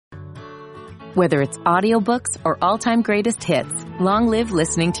Whether it's audiobooks or all-time greatest hits, long live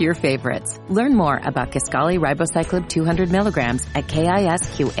listening to your favorites. Learn more about Kisqali Ribociclib 200 milligrams at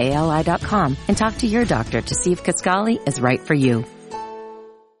KISQALI.com and talk to your doctor to see if Kisqali is right for you.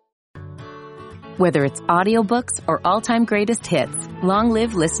 Whether it's audiobooks or all-time greatest hits, long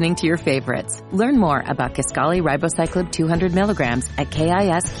live listening to your favorites. Learn more about Kisqali Ribociclib 200 milligrams at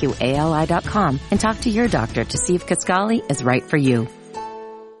KISQALI.com and talk to your doctor to see if Kisqali is right for you.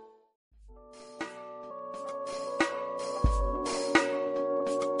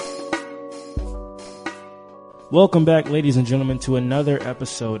 Welcome back, ladies and gentlemen, to another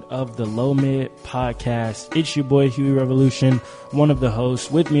episode of the Low Mid Podcast. It's your boy, Huey Revolution, one of the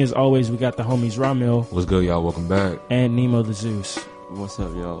hosts. With me, as always, we got the homies Ramil. What's good, y'all? Welcome back. And Nemo the Zeus. What's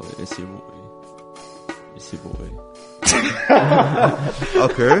up, y'all? It's your boy. It's your boy.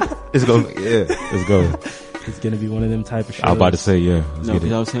 Okay. Let's go. Yeah, let's go. It's going to be one of them type of shows. I was about to say, yeah. No,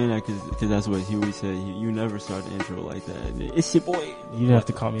 because I was saying that because that's what Huey said. You never start the intro like that. It's your boy. You didn't have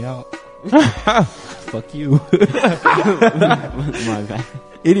to call me out. Fuck you. My bad.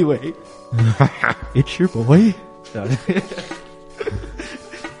 Anyway, it's your boy.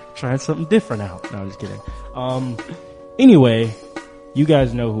 Trying something different out. No, I'm just kidding. Anyway, you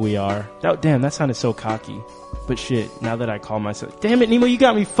guys know who we are. Damn, that sounded so cocky. But shit, now that I call myself, damn it, Nemo, you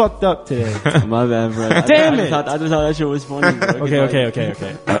got me fucked up today. My bad, bro. Damn it. I just thought that shit was funny, bro. Okay.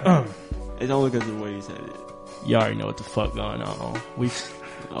 It's only because of the way you said it. You already know what the fuck going on.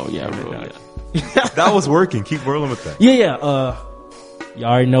 Oh yeah, bro. Yeah. That was working. Keep whirling with that. Yeah. You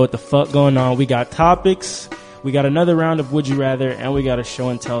already know what the fuck going on. We got topics. We got another round of Would You Rather, and we got a show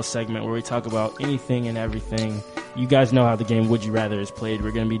and tell segment where we talk about anything and everything. You guys know how the game Would You Rather is played.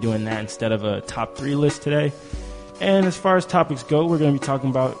 We're going to be doing that instead of a top 3 list today. And as far as topics go, we're going to be talking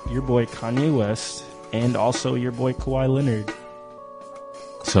about your boy Kanye West and also your boy Kawhi Leonard.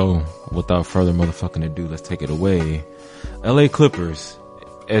 So, without further motherfucking ado, let's take it away. LA Clippers,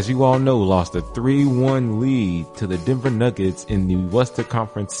 as you all know, lost a 3-1 lead to the Denver Nuggets in the Western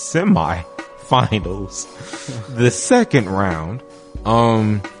Conference semi-finals. The second round.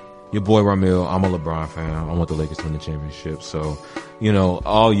 Your boy Ramil, I'm a LeBron fan. I want the Lakers to win the championship. So, you know,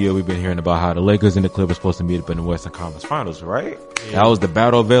 all year we've been hearing about how the Lakers and the Clippers supposed to meet up in the Western Conference Finals, right? Yeah. That was the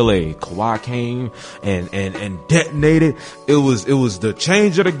Battle of LA. Kawhi came and detonated. It was the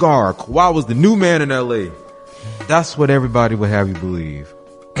change of the guard. Kawhi was the new man in LA. That's what everybody would have you believe.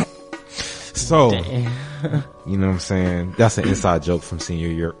 So, you know what I'm saying? That's an inside joke from senior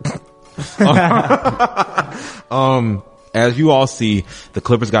year. As you all see, the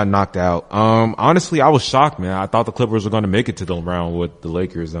Clippers got knocked out. Honestly, I was shocked, man. I thought the Clippers were going to make it to the round with the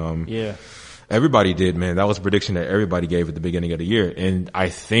Lakers. Yeah. Everybody did, man. That was a prediction that everybody gave at the beginning of the year. And I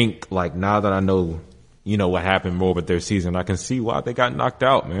think, like, now that I know, you know, what happened more with their season, I can see why they got knocked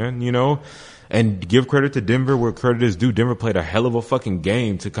out, man, you know? And give credit to Denver where credit is due. Denver played a hell of a fucking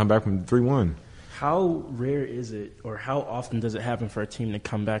game to come back from 3-1. How rare is it, or how often does it happen for a team to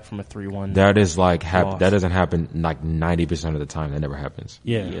come back from a 3-1? That is like, that doesn't happen like 90% of the time. That never happens.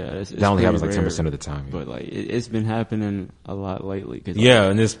 Yeah. It's that only happens like rare, 10% of the time. But like, it's been happening a lot lately. Cause yeah,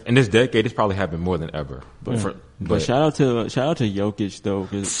 in this decade, it's probably happened more than ever. But shout out to Jokic though,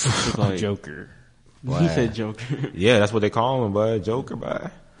 cause like Joker. He said Joker. Yeah, that's what they call him, boy. Joker, boy.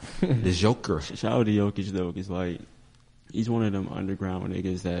 The Joker. Shout out to Jokic though, cause like, he's one of them underground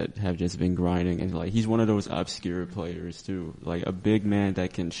niggas that have just been grinding, and like he's one of those obscure players too. Like a big man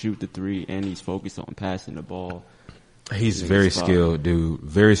that can shoot the 3 and he's focused on passing the ball. He's very skilled, dude.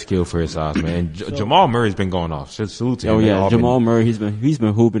 Very skilled for his size, man. And Jamal Murray's been going off. Salute to him. Oh yeah, Jamal Murray. He's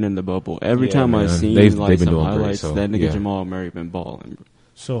been hooping in the bubble. Every time I've seen like some highlights, that nigga Jamal Murray been balling.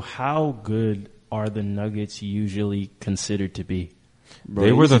 So how good are the Nuggets usually considered to be? Bro, they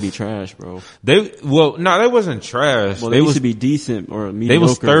used to be trash, bro. They wasn't trash. Well, they used to be decent or mediocre. They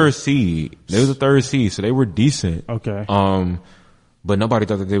was third seed. They was a third seed, so they were decent. Okay. But nobody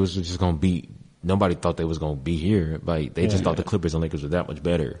thought that they was just gonna beat. Nobody thought they was gonna be here. Like they just thought the Clippers and Lakers were that much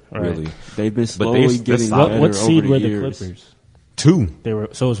better. Right. Really, they've been slowly getting better. What seed were the Clippers? 2. They were,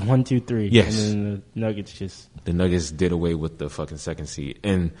 so it was 1, 2, 3. Yes. And then the Nuggets did away with the fucking second seed.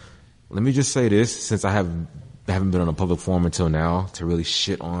 And let me just say this, since I haven't been on a public forum until now to really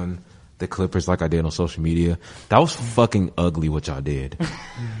shit on the Clippers like I did on social media. That was fucking ugly what y'all did.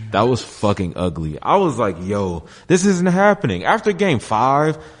 That was fucking ugly. I was like, yo, this isn't happening. After game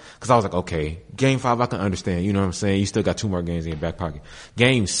 5, cause I was like, okay, game 5 I can understand. You know what I'm saying? You still got 2 more games in your back pocket.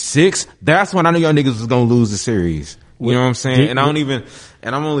 Game 6, that's when I knew y'all niggas was gonna lose the series. You know what I'm saying?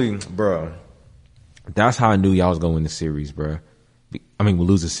 Bro, that's how I knew y'all was gonna win the series, bro. We'll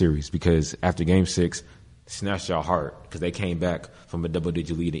lose the series because after game 6, snatched y'all heart because they came back from a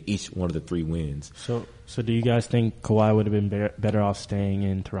double-digit lead in each one of the 3 wins. So do you guys think Kawhi would have been better off staying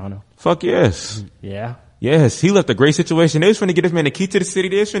in Toronto? Fuck yes. Yeah. Yes, he left a great situation. They was trying to get this man the key to the city.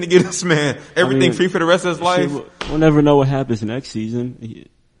 They was trying to get this man everything free for the rest of his life. We'll never know what happens next season.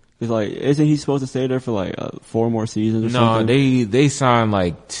 It's like, isn't he supposed to stay there for like 4 more seasons or something? No, they signed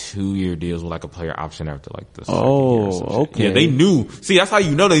like 2-year deals with like a player option after like the second year or something. Okay. Yeah, they knew. See, that's how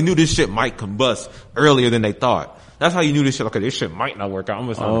you know they knew this shit might combust earlier than they thought. That's how you knew this shit. Okay, this shit might not work out. I'm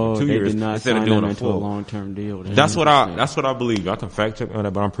gonna sign him for 2 years did not instead of sign doing him a into full a long-term deal. That's what I believe. I can fact check on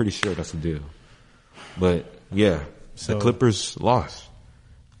that, but I'm pretty sure that's the deal. But yeah, the Clippers lost,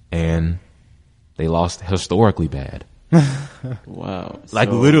 and they lost historically bad. Wow. Like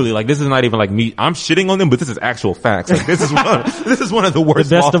literally, like this is not even like me. I'm shitting on them, but this is actual facts. Like this is one of the worst.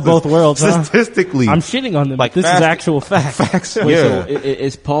 The best of both worlds, statistically. I'm shitting on them, like but this is actual facts. Wait, yeah. So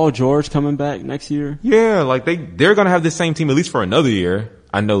is Paul George coming back next year? Yeah, like they're gonna have the same team at least for another year.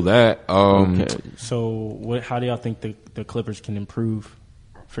 I know that. Okay. So how do y'all think the Clippers can improve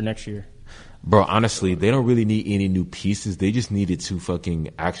for next year? Bro, honestly, they don't really need any new pieces. They just needed to fucking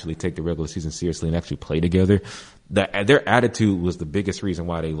actually take the regular season seriously and actually play together. Their attitude was the biggest reason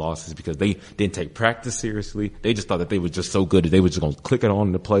why they lost is because they didn't take practice seriously. They just thought that they were just so good that they were just going to click it on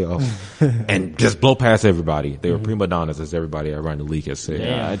in the playoffs and just blow past everybody. They were prima donnas, as everybody around the league has said.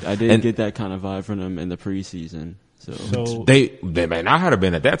 Yeah, I didn't get that kind of vibe from them in the preseason. So they may not have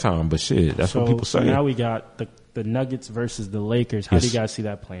been at that time, but shit, that's what people say. So now we got the Nuggets versus the Lakers. How do you guys see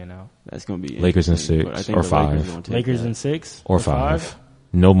that playing out? That's going to be Lakers in interesting, 6 but I think or the 5. Lakers in 6 or 5.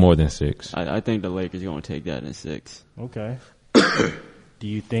 No more than 6. I think the Lakers are going to take that in 6. Okay. Do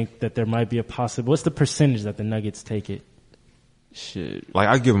you think that there might be a possible? What's the percentage that the Nuggets take it? Shit. Like,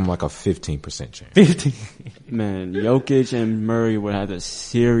 I give them like a 15% chance. 15. Man, Jokic and Murray would have to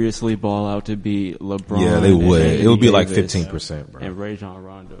seriously ball out to beat LeBron. Yeah, they would. It would be like Davis 15%, bro. And Rajon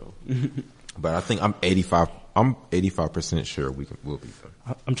Rondo. But I think I'm 85% sure we'll be fine.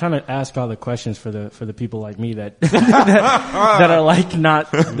 I'm trying to ask all the questions for the people like me that that are like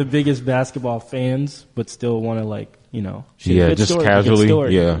not the biggest basketball fans, but still want to like, shit, Yeah, good just story, casually. good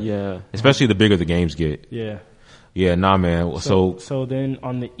story. Yeah. Yeah. Especially the bigger the games get. Yeah. Yeah, nah, man. So then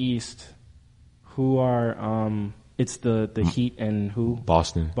on the East, who are it's the Heat and who?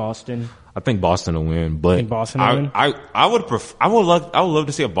 Boston. Boston. I think Boston will win, but Think Boston will win? I would love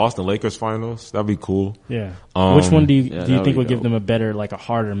to see a Boston Lakers finals. That'd be cool. Yeah. Which one do you think would give dope. them a better, like a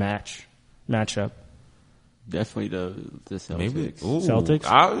harder matchup? Definitely the Celtics. Maybe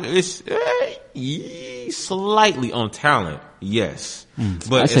Celtics? It's slightly on talent, yes.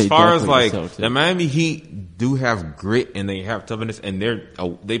 But I'd say as far as definitely like the Celtics. the Miami Heat do have grit and they have toughness and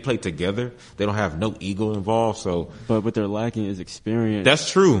they play together. They don't have no ego involved. So, But what they're lacking is experience. that's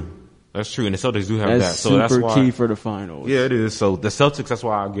true. That's true, and the Celtics do have That's that. So super that's why, key for the finals. yeah, it is. So the Celtics, that's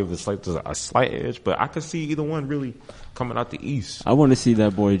why I give the Celtics a slight edge. But I could see either one really coming out the East. I want to see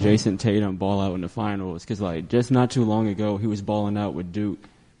that boy Jason Tatum ball out in the finals because, like, just not too long ago he was balling out with Duke.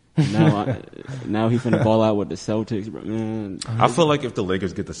 Now he's finna ball out with the Celtics, bro. Man, I feel like if the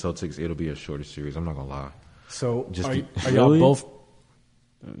Lakers get the Celtics, it'll be a shorter series. I'm not gonna lie. So Just are the- y'all Really? both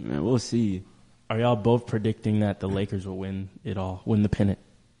man, we'll see. Are y'all both predicting that the Lakers will win the pennant?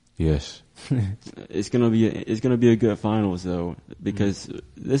 Yes. It's gonna be a good finals though because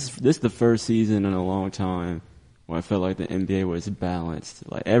this is the first season in a long time where I felt like the NBA was balanced.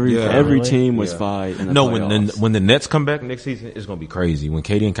 Like every really? team was Yeah. fighting. No, when the Nets come back next season, it's gonna be crazy. When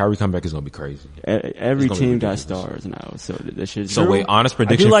KD and Kyrie come back, it's gonna be crazy. every it's gonna team be got ridiculous. stars now, so that shit's So wait, honest I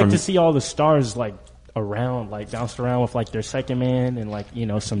prediction do like from to see all the stars like around, like bounced around with like their second man and like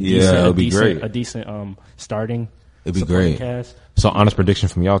some Yeah, it'll be great. a decent starting. It'd be supporting great. Cast. So honest prediction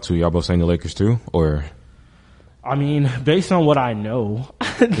from y'all two. Y'all both saying the Lakers too, or I mean, based on what I know,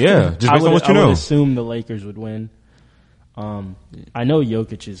 yeah, just based on what you I know. would assume the Lakers would win. I know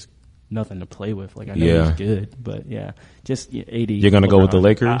Jokic is nothing to play with. Like I know Yeah. he's good, but yeah, just AD. You're gonna go with the LeBron.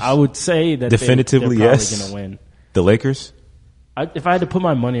 Lakers? I would say that Definitively, they're yes. probably gonna win. The Lakers. If I had to put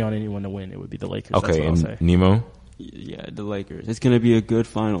my money on anyone to win, it would be the Lakers. That's Okay, what I'll say. and Nemo. Yeah, the Lakers. It's gonna be a good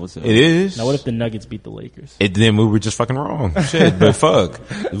finals. Though. It is. Now, what if the Nuggets beat the Lakers? Then we were just fucking wrong. Shit, but fuck.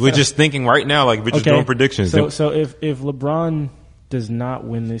 We're just thinking right now, like we're just doing predictions. So if LeBron does not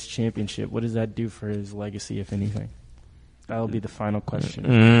win this championship, what does that do for his legacy, if anything? That'll be the final question.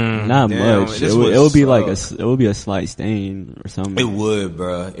 Not Damn, much. this It would would be like suck. it would be a slight stain or something. It would,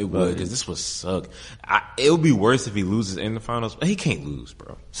 bro. It would, because this would suck. It would be worse if he loses in the finals. But he can't lose,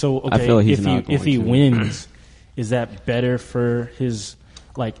 bro. So okay, I feel like he's if not he going to. wins, is that better for his?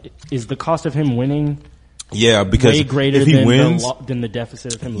 Like, is the cost of him winning Yeah, because way greater if he than wins, than the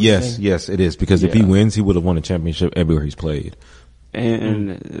deficit of him losing. yes, it is. Because if he wins, he would have won a championship everywhere he's played.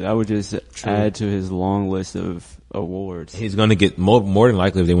 And I would just add to his long list of awards. He's going to get more than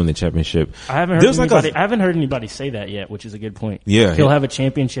likely if they win the championship. I haven't heard anybody say that yet, which is a good point. Yeah, he'll have a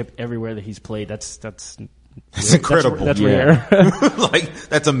championship everywhere that he's played. That's incredible. That's rare. Like,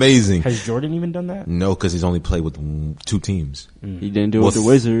 that's amazing. Has Jordan even done that? No, because he's only played with 2 teams. He didn't do it with the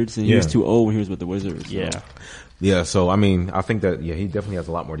Wizards, and he was too old when he was with the Wizards. So. Yeah. Yeah, so, I mean, I think that, he definitely has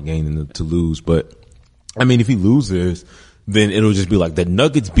a lot more to gain than to lose. But, I mean, if he loses, then it'll just be like the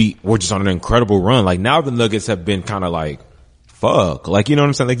Nuggets were just on an incredible run. Like, now the Nuggets have been kind of like, fuck. Like, you know what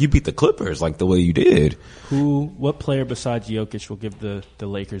I'm saying? Like, you beat the Clippers, like, the way you did. What player besides Jokic will give the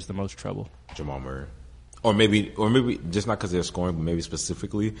Lakers the most trouble? Jamal Murray. Or maybe just not because they're scoring, but maybe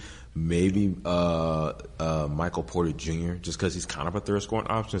specifically, Michael Porter Jr. just because he's kind of a third scoring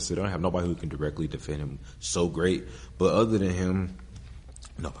option, so they don't have nobody who can directly defend him so great. But other than him,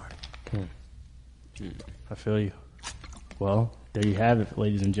 nobody. I feel you. Well, there you have it,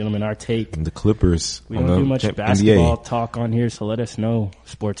 ladies and gentlemen. Our take. And the Clippers. We don't do much basketball talk on here, so let us know,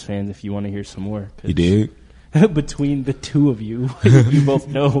 sports fans, if you want to hear some more. You dig? Between the two of you, you both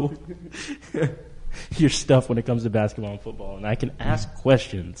know your stuff when it comes to basketball and football, and I can ask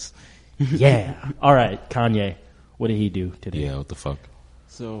questions. Yeah. All right, Kanye, what did he do today? Yeah, what the fuck?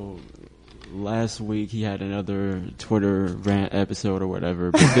 So last week he had another Twitter rant episode or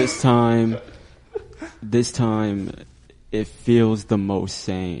whatever, but this time it feels the most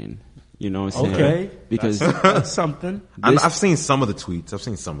sane. You know what I'm saying? Okay. Because that's something. I've seen some of the tweets. I've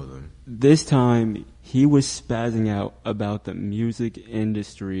seen some of them. This time he was spazzing out about the music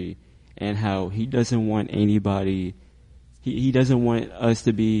industry and how he doesn't want anybody, he doesn't want us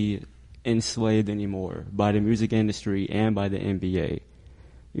to be enslaved anymore by the music industry and by the NBA.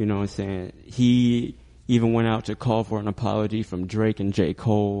 You know what I'm saying? He even went out to call for an apology from Drake and J.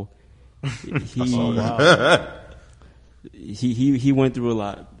 Cole. He went through a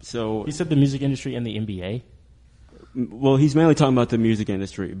lot. So he said the music industry and the NBA? Well, he's mainly talking about the music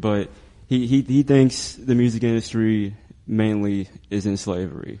industry, but he thinks the music industry mainly is in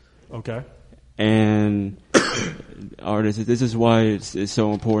slavery. Okay. And artists, this is why it's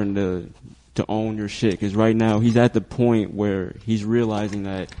so important to own your shit. Because right now he's at the point where he's realizing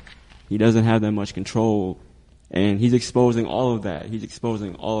that he doesn't have that much control, and he's exposing all of that.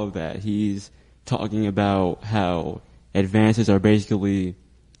 He's talking about how advances are basically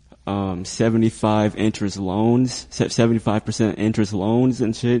 75% interest loans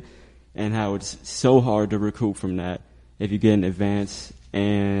and shit, and how it's so hard to recoup from that if you get an advance.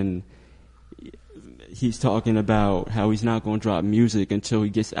 And he's talking about how he's not going to drop music until he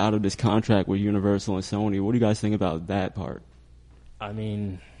gets out of this contract with Universal and Sony. What do you guys think about that part? I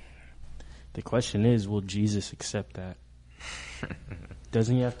mean, the question is, will Jesus accept that?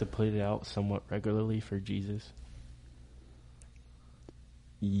 Doesn't he have to put it out somewhat regularly for Jesus?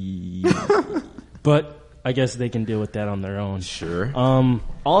 Yeah. But I guess they can deal with that on their own. Sure.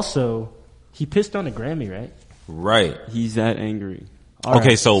 Also, he pissed on a Grammy, right? Right. He's that angry. All okay,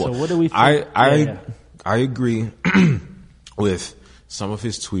 right. so what do we think? I agree with some of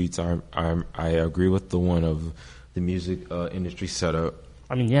his tweets. I agree with the one of the music industry setup.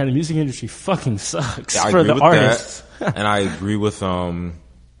 I mean, yeah, the music industry fucking sucks I for agree the with artists. That. And I agree with him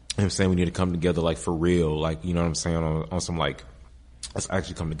saying we need to come together, like, for real, like, you know what I'm saying, on some, like, let's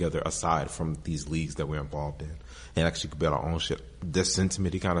actually come together aside from these leagues that we're involved in and actually build our own shit. The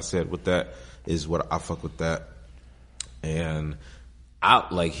sentiment he kind of said with that is what I fuck with that. And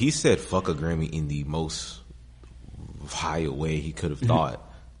he said fuck a Grammy in the most high way he could have thought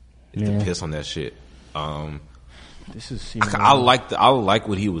to piss on that shit. This is I like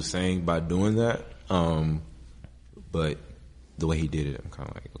what he was saying by doing that. But the way he did it, I'm kind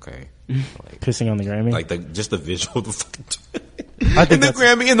of like, okay. Like, pissing on the Grammy? Like just the visual of the fucking and the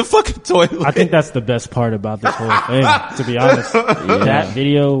Grammy in the fucking toilet. I think that's the best part about this whole thing, to be honest. Yeah. That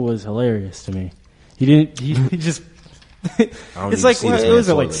video was hilarious to me. He just it's like, it was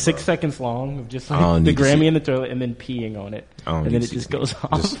like 6 seconds long of just like the Grammy in the toilet and then peeing on it. And then it just goes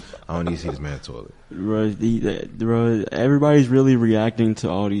off. I don't need to see this man's toilet. Everybody's really reacting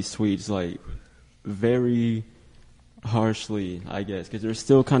to all these tweets like very harshly, I guess, because they're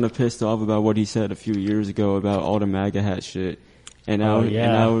still kind of pissed off about what he said a few years ago about all the MAGA hat shit. And now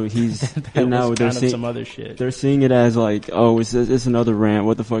he's and now they're seeing some other shit. They're seeing it as like, oh, it's another rant.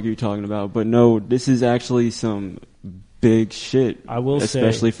 What the fuck are you talking about? But no, this is actually some big shit. I will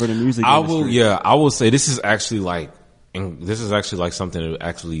especially say, for the music industry. I will say this is actually like something to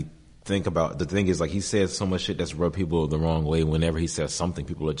actually think about. The thing is, like, he says so much shit that's rubbed people the wrong way. Whenever he says something,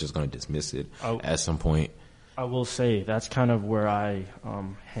 people are just going to dismiss it at some point. I will say that's kind of where I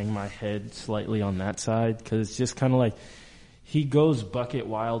hang my head slightly on that side, because it's just kind of like he goes bucket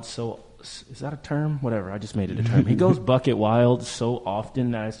wild. So is that a term? Whatever. I just made it a term. He goes bucket wild so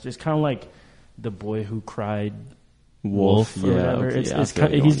often that it's just kind of like the boy who cried wolf or whatever. He's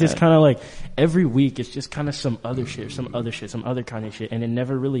just kind of like every week it's just kind of some other Kanye shit, and it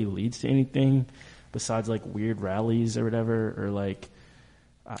never really leads to anything besides like weird rallies or whatever, or like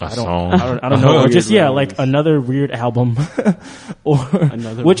I don't know, or just like another weird album, or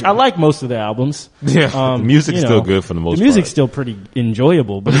which I like most of the albums. Yeah, the music's still good for the most part. The music's still pretty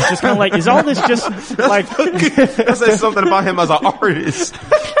enjoyable, but it's just kind of like, is all this just like? That says something about him as an artist.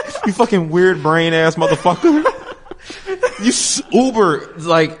 You fucking weird brain ass motherfucker. You uber,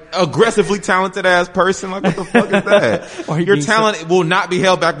 like, aggressively talented ass person. Like, what the fuck is that? Your talent will not be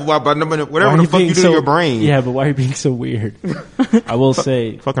held back by whatever the fuck you do to your brain. Yeah, but why are you being so weird? I will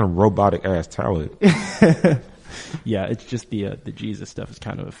say. Fucking robotic ass talent. Yeah, it's just the Jesus stuff is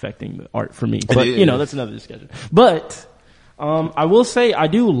kind of affecting the art for me. But, you know, that's another discussion. But, I will say I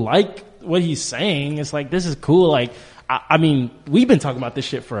do like what he's saying. It's like, this is cool. Like, I mean, we've been talking about this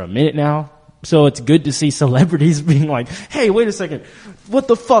shit for a minute now. So it's good to see celebrities being like, hey, wait a second. What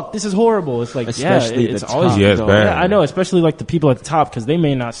the fuck? This is horrible. It's like, especially it's always, it's bad. Yeah, I know, especially like the people at the top, because they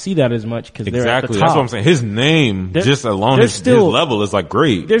may not see that as much because they're at the top. That's what I'm saying. His name, just alone, his level is like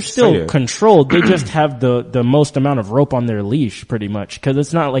great. They're still controlled. They just have the most amount of rope on their leash, pretty much, because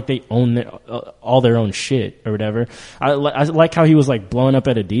it's not like they own all their own shit or whatever. I like how he was like blowing up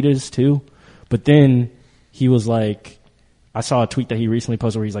at Adidas too, but then he was like, I saw a tweet that he recently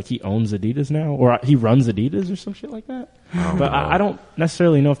posted where he's like, he owns Adidas now, or he runs Adidas or some shit like that. But I don't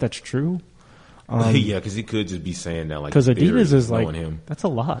necessarily know if that's true. Yeah, because he could just be saying that, like, because Adidas is like, him. That's a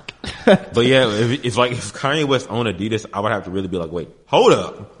lot. But yeah, if Kanye West owned Adidas, I would have to really be like, wait, hold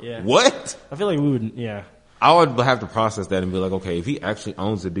up. Yeah. What? I feel like we would, yeah. I would have to process that and be like, okay, if he actually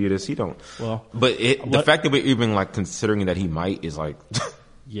owns Adidas, he don't. Well, but the fact that we're even like considering that he might is like,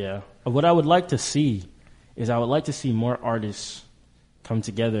 yeah. What I would like to see is I would like to see more artists come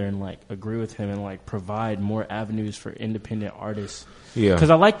together and like agree with him and like provide more avenues for independent artists. Yeah. Because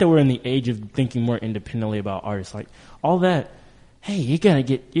I like that we're in the age of thinking more independently about artists. Like all that, hey,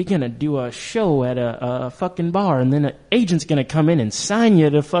 you're gonna do a show at a fucking bar, and then an agent's gonna come in and sign you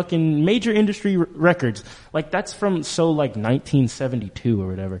to fucking major industry records. Like that's from like 1972 or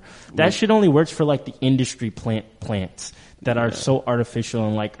whatever. That shit only works for like the industry plants that are so artificial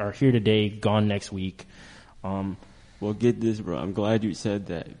and like are here today, gone next week. Well, get this, bro. I'm glad you said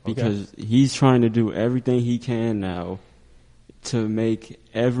that, because he's trying to do everything he can now to make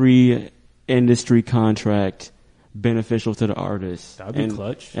every industry contract beneficial to the artist. That'd be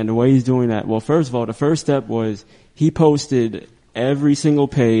clutch. And the way he's doing that, well, first of all, the first step was he posted every single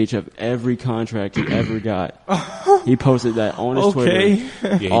page of every contract he ever got. He posted that on his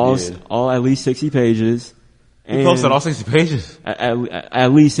Twitter. Yeah, all at least 60 pages. He posted all 60 pages?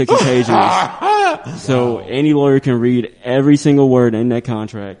 At least 60 pages. So any lawyer can read every single word in that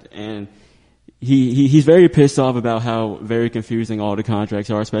contract. And he's very pissed off about how very confusing all the contracts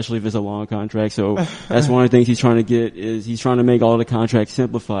are, especially if it's a long contract. So that's one of the things he's trying to get, is he's trying to make all the contracts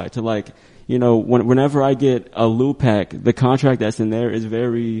simplified to, like, you know, whenever I get a loop pack, the contract that's in there is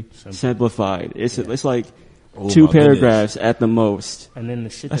very simplified. It's like 2 paragraphs at the most. And then the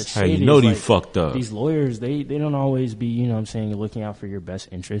shit that's that's how you shady know is they like, fucked up. These lawyers, they don't always be, you know what I'm saying, looking out for your best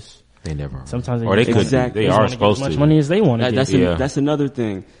interests. They never. Sometimes they could. They are supposed to. As much money as they want to get. That's another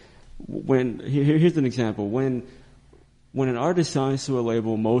thing. Here's an example. When an artist signs to a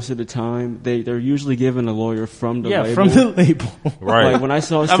label, most of the time they're usually given a lawyer from the label. Yeah, from the label. Right. Like when I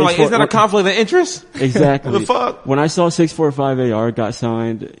saw, I'm like, is that a conflict of interest? Exactly. The fuck? When I saw 645AR got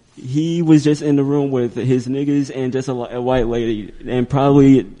signed, he was just in the room with his niggas and just a white lady, and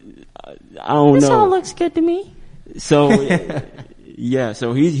probably I don't know. This all looks good to me. So. Yeah,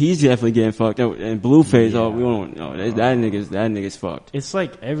 so he's definitely getting fucked up. And Blueface, we don't know. That nigga's fucked. It's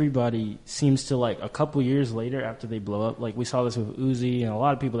like everybody seems to, like, a couple years later after they blow up, like we saw this with Uzi and a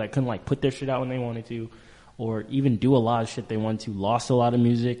lot of people that couldn't like put their shit out when they wanted to, or even do a lot of shit they wanted to, lost a lot of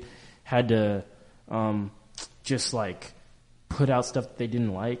music, had to just like put out stuff that they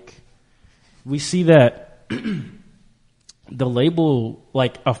didn't like. We see that the label,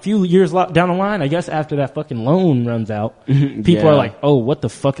 like a few years down the line, I guess after that fucking loan runs out, people are like, "Oh, what the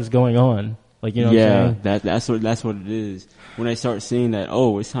fuck is going on?" Like, you know what I'm saying? that's what it is. When they start seeing that,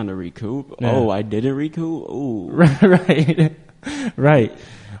 oh, it's time to recoup. Yeah. Oh, I didn't recoup. Ooh, right.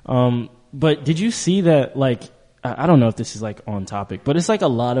 But did you see that? Like, I don't know if this is like on topic, but it's like a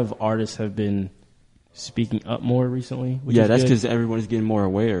lot of artists have been speaking up more recently. Yeah, that's because everyone's getting more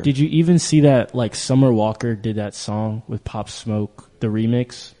aware. Did you even see that, like, Summer Walker did that song with Pop Smoke, the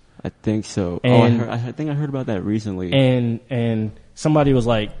remix? I think so. And, I think I heard about that recently. And somebody was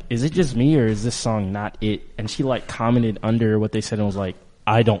like, is it just me or is this song not it? And she, like, commented under what they said and was like,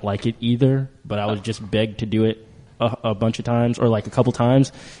 I don't like it either, but I was just begged to do it a bunch of times, or like a couple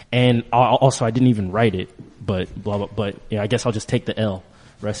times. And also, I didn't even write it, but blah, blah, but yeah, I guess I'll just take the L.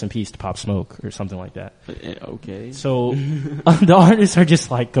 Rest in peace to Pop Smoke or something like that. Okay. So the artists are just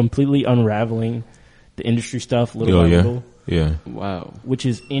like completely unraveling the industry stuff little by little. Yeah. Wow. Which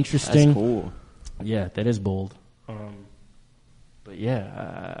is interesting. That's cool. Yeah, that is bold. But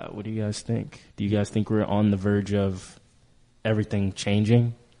yeah, what do you guys think? Do you guys think we're on the verge of everything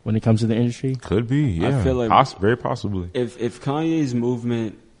changing when it comes to the industry? Could be, yeah. I feel like very possibly. If Kanye's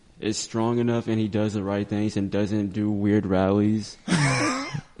movement is strong enough and he does the right things and doesn't do weird rallies,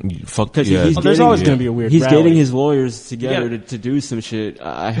 Fuck yeah. There's always going to be a weird He's rally. getting his lawyers together to do some shit.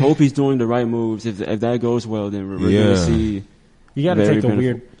 I hope he's doing the right moves. If that goes well, then we're going to see. You got to take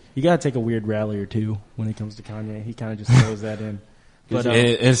You got to take a weird rally or two when it comes to Kanye. He kind of just throws that in. But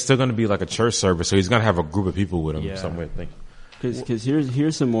it's still going to be like a church service, so he's going to have a group of people with him. Yeah. Some way, I think. Because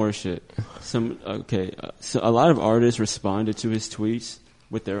here's some more shit. So a lot of artists responded to his tweets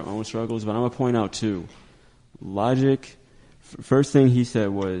with their own struggles, but I'm gonna point out two. Logic. First thing he said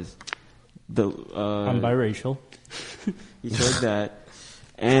was I'm biracial. He said that,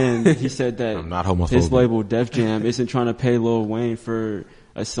 and he said that I'm not homophobic. His label Def Jam isn't trying to pay Lil Wayne for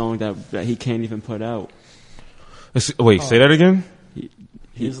a song that he can't even put out. Wait, say that again.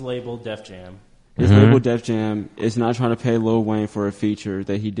 His label Def Jam. His label Def Jam is not trying to pay Lil Wayne for a feature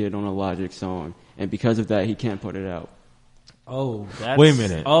that he did on a Logic song, and because of that, he can't put it out. Oh, that's... Wait a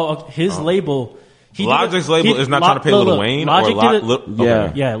minute. Oh, his label... Logic's label is not trying to pay Lil Wayne? Logic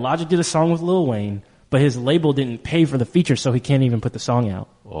okay. Yeah, Logic did a song with Lil Wayne, but his label didn't pay for the feature, so he can't even put the song out.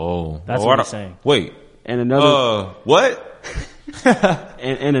 Oh. That's what he's saying. Wait. And another... what?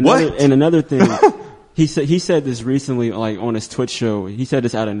 and another thing... He said this recently, like on his Twitch show. He said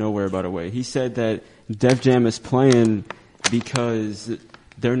this out of nowhere, by the way. He said that Def Jam is playing because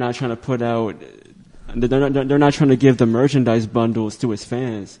they're not trying to put out, they're not trying to give the merchandise bundles to his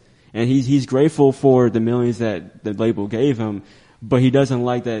fans, and he's grateful for the millions that the label gave him, but he doesn't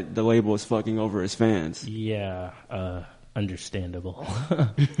like that the label is fucking over his fans. Yeah, understandable.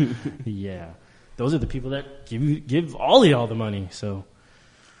 Yeah, those are the people that give all y'all the money. So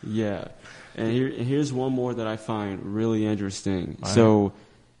yeah. And here's one more that I find really interesting. All so,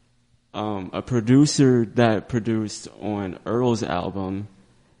 a producer that produced on Earl's album,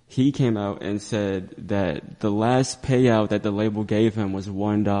 he came out and said that the last payout that the label gave him was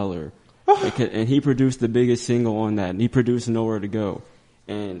 $1. And he produced the biggest single on that, and he produced Nowhere to Go.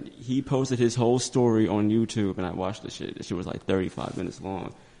 And he posted his whole story on YouTube, and I watched the shit. The shit was like 35 minutes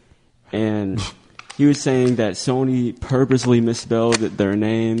long. And... he was saying that Sony purposely misspelled their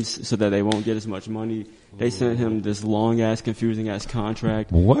names so that they won't get as much money. They sent him this long-ass, confusing-ass contract.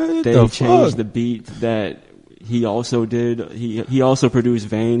 What They changed the beat that he also did. He also produced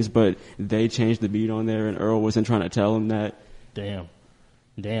Veins, but they changed the beat on there, and Earl wasn't trying to tell him that. Damn.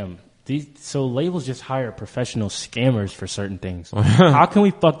 So labels just hire professional scammers for certain things. How can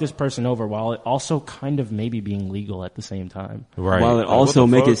we fuck this person over while it also kind of maybe being legal at the same time? Right. While it also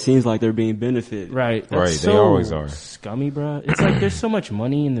make it seem like they're being benefited. Right. Right. So they always are. Scummy, bruh. It's like there's so much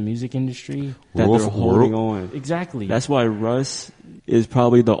money in the music industry that they're holding on. Exactly. That's why Russ is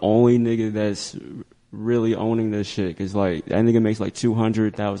probably the only nigga that's really owning this shit. Cause like, that nigga makes like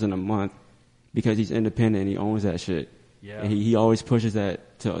 $200,000 a month because he's independent and he owns that shit. Yeah. And he always pushes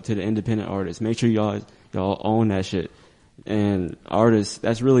that to the independent artists. Make sure y'all own that shit. And artists,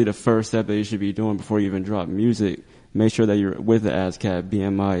 that's really the first step that you should be doing before you even drop music. Make sure that you're with the ASCAP,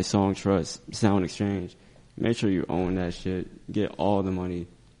 BMI, Song Trust, Sound Exchange. Make sure you own that shit. Get all the money.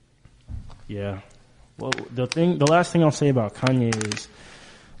 Yeah. Well, the last thing I'll say about Kanye is,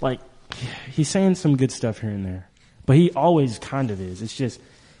 like, he's saying some good stuff here and there, but he always kind of is. It's just,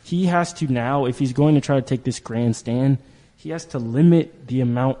 he has to now, if he's going to try to take this grandstand, he has to limit the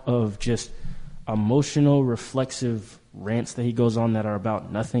amount of just emotional, reflexive rants that he goes on that are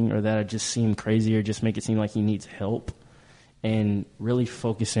about nothing or that just seem crazy or just make it seem like he needs help, and really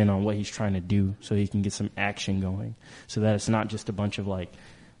focus in on what he's trying to do so he can get some action going, so that it's not just a bunch of like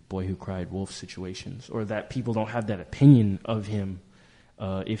boy who cried wolf situations, or that people don't have that opinion of him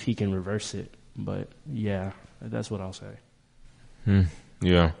if he can reverse it. But yeah, that's what I'll say.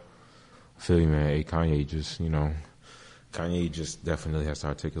 Yeah. I feel you, man. Hey, Kanye, just, Kanye just definitely has to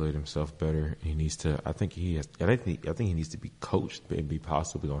articulate himself better. He needs to. I think he needs to be coached, maybe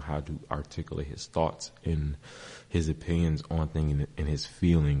possibly on how to articulate his thoughts and his opinions on things and his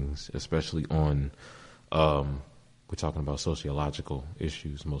feelings, especially on. We're talking about sociological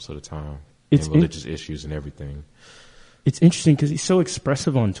issues most of the time, and religious issues and everything. It's interesting because he's so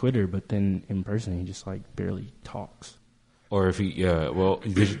expressive on Twitter, but then in person he just like barely talks. Or if he,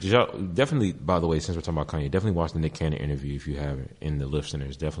 did y'all, definitely, by the way, since we're talking about Kanye, definitely watch the Nick Cannon interview if you haven't. In the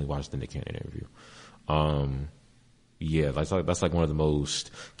listeners, definitely watch the Nick Cannon interview. That's like one of the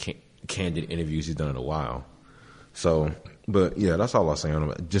most candid interviews he's done in a while. So, but yeah, that's all I'll say on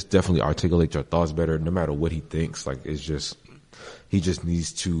him. Just definitely articulate your thoughts better, no matter what he thinks. Like, he just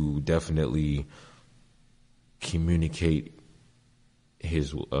needs to definitely communicate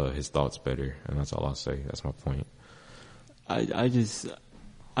his thoughts better, and that's all I'll say. That's my point. I just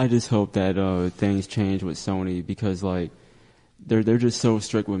hope that things change with Sony, because like they're just so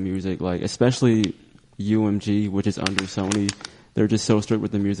strict with music, like especially UMG, which is under Sony. They're just so strict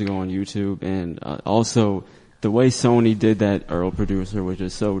with the music on YouTube, and also the way Sony did that Earl producer was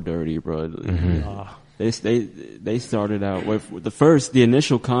just so dirty, bro. Mm-hmm. They started out with the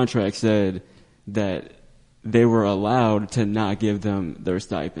initial contract said that they were allowed to not give them their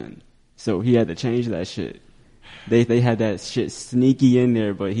stipend, so he had to change that shit. They had that shit sneaky in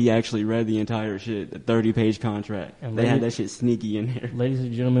there, but he actually read the entire shit, the 30-page contract. And they had that shit sneaky in there. Ladies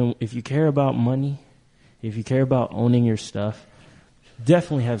and gentlemen, if you care about money, if you care about owning your stuff,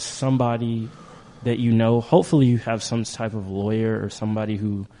 definitely have somebody that you know. Hopefully you have some type of lawyer or somebody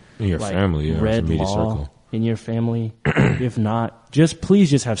who in your family, read law circle. In your family. If not, please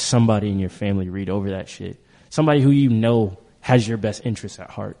just have somebody in your family read over that shit. Somebody who you know has your best interests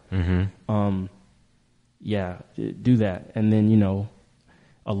at heart. Mm-hmm. Yeah, do that. And then,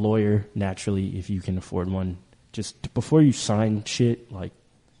 a lawyer, naturally, if you can afford one, just before you sign shit, like,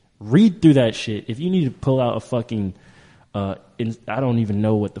 read through that shit. If you need to pull out a fucking, I don't even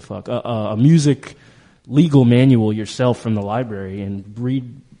know what the fuck, a music legal manual yourself from the library and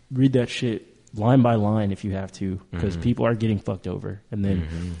read that shit line by line if you have to, because people are getting fucked over. And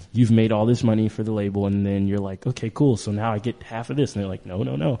then you've made all this money for the label, and then you're like, okay, cool, so now I get half of this. And they're like,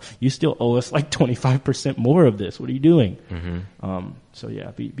 no, you still owe us like 25% more of this. What are you doing? So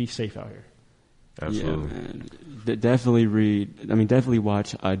yeah, be safe out here. Absolutely. Yeah, man. Definitely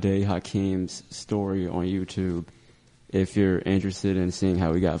watch Ade Hakim's story on YouTube if you're interested in seeing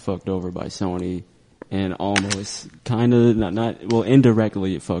how he got fucked over by Sony. And almost kind of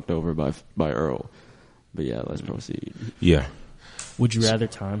indirectly fucked over by Earl. But yeah, let's proceed. Yeah. Would you rather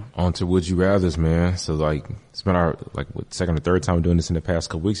time? On to Would You Rathers, man. So like, it's been our second or third time doing this in the past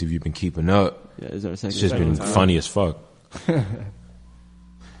couple weeks. If you've been keeping up, yeah, it's our second. It's just been funny as fuck.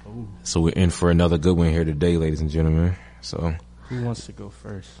 So we're in for another good one here today, ladies and gentlemen. So who wants to go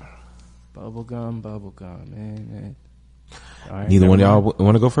first? Bubblegum, man. All right, neither one of y'all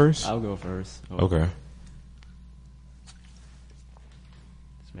want to go first? I'll go first. Okay.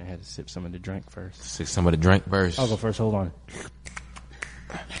 This man had to sip some of the drink first. I'll go first. Hold on.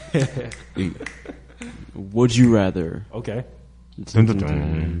 Would you rather? Okay.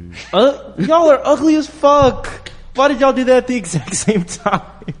 Y'all are ugly as fuck. Why did y'all do that at the exact same time?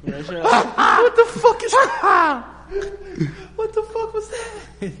 What the fuck is that? What the fuck was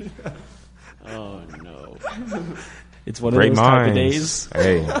that? Oh no. It's one of those type of days.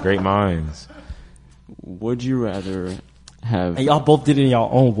 Hey, great minds. Would you rather have... And y'all both did it in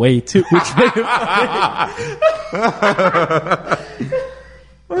y'all own way, too. Which made it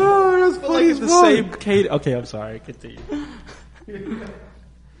that's funny as the same cadence. Okay, I'm sorry. Continue.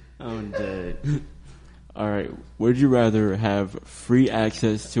 I'm dead. All right. Would you rather have free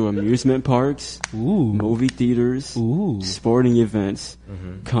access to amusement parks, movie theaters, sporting events,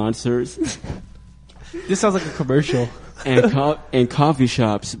 concerts... This sounds like a commercial. and coffee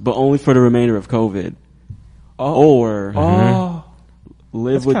shops, but only for the remainder of COVID. Or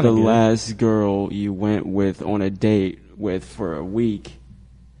live with the last girl you went with on a date with for a week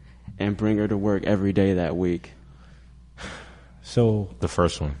and bring her to work every day that week. So the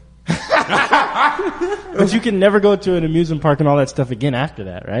first one. Because you can never go to an amusement park and all that stuff again after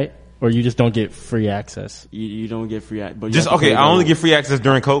that, right? Or you just don't get free access. You don't get free access. Just okay. I only get free access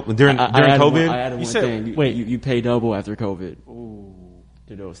during COVID. During COVID, I added one thing. Wait, you pay double after COVID.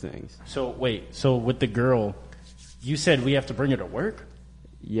 To those things. So wait. So with the girl, you said we have to bring her to work.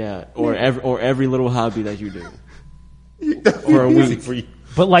 Yeah, or every little hobby that you do for a week. For you.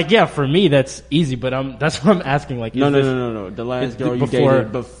 But for me that's easy. But that's what I'm asking. No. The last girl you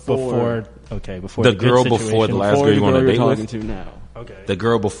dated before. Okay, before the girl before the last girl you want to date talking with. To now. Okay. The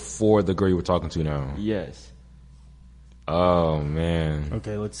girl before the girl you were talking to now. Yes. Oh man.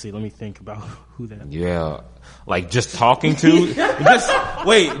 Okay, let's see. Let me think about who that. Yeah, like just talking to.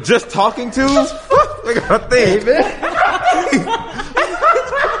 just talking to. Look at that thing, man.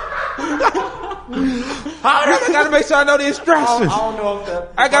 I gotta make sure I know the instructions. I don't know if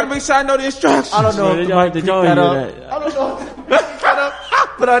that. I gotta make sure I know the instructions. I don't know if Did did y'all that hear up. that? I don't know.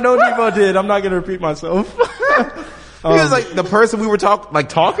 But I know Devo did. I'm not gonna repeat myself. He was like the person we were talking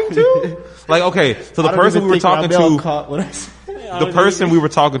to. Like, okay, so the person we were talking to, the person we were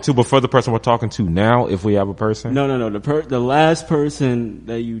talking to before the person we're talking to now, if we have a person. No. The last person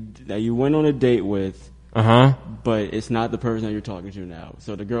that you went on a date with. But it's not the person that you're talking to now.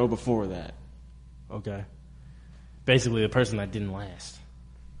 So the girl before that. Okay. Basically, the person that didn't last.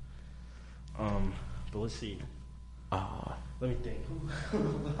 But let's see. Let me think.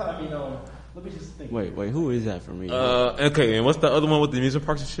 Let me just think. Wait, who is that for me? Okay, and what's the other one with the amusement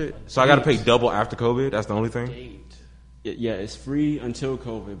parks and shit? So I gotta pay double after COVID? That's the only thing? Yeah, it's free until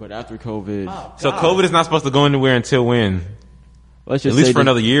COVID, but after COVID. So COVID is not supposed to go anywhere until when? Let's just At least for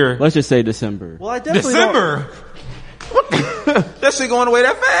another year. Let's just say December. Well, I definitely December? That shit going away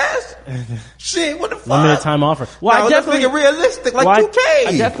that fast? Shit, what the fuck? limited time offer. Well, no, I definitely let's make it realistic, like 2K.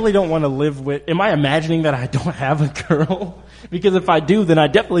 I definitely don't want to live with. Am I imagining that I don't have a girl? Because if I do, then I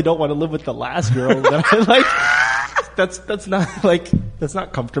definitely don't want to live with the last girl that I like. That's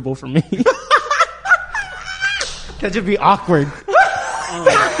not comfortable for me. That should be awkward.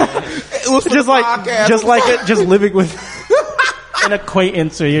 Just living with an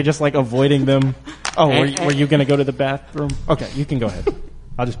acquaintance, or you're just like avoiding them. Oh, were you gonna go to the bathroom? Okay, you can go ahead.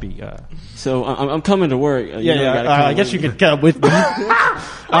 I'll just be. So I'm coming to work. I guess you could come with me.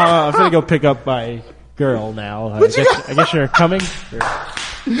 I'm gonna go pick up my girl now. I guess you're coming.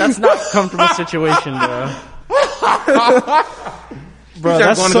 That's not a comfortable situation, bro. Bro,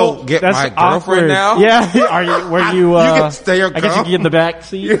 that's so. Go get that's my girlfriend awkward. now. Yeah, are you? Were you? You can stay your I guess you can get in the back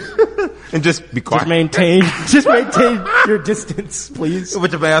seat and just be quiet. Just maintain your distance, please.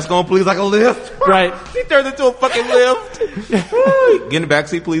 With your mask on, please, like a lift. Right. He turned into a fucking lift. Get in the back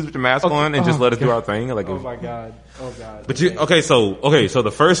seat, please, with your mask on, and just let us do our thing. Like, oh my god. But so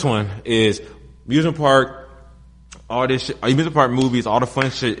the first one is amusement park, all this shit, amusement park movies, all the fun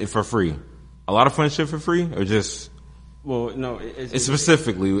shit for free. A lot of fun shit for free, or just. Well, no, it's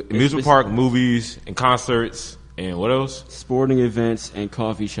specifically amusement park, movies, and concerts, and what else? Sporting events and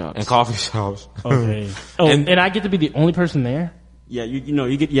coffee shops. Okay. Oh, and I get to be the only person there? Yeah, you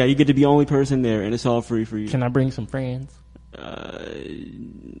get to be the only person there, and it's all free for you. Can I bring some friends?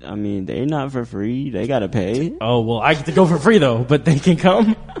 I mean, they're not for free. They gotta pay. Oh, well, I get to go for free though, but they can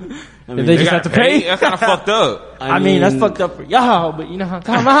come. I mean, they just have to pay. That's kind of fucked up. I mean, that's fucked up for y'all, but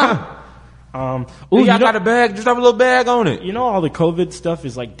come on. Y'all got a bag, just have a little bag on it. You know, all the COVID stuff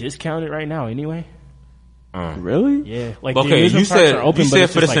is like discounted right now anyway. Really? Yeah. Like, okay, you said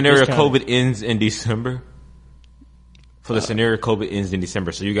for the scenario discounted. COVID ends in December. For the scenario COVID ends in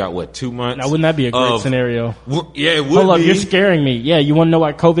December, so you got what, 2 months? Now, wouldn't that be a great scenario? Yeah, it would. Hold up, you're scaring me. Yeah, you want to know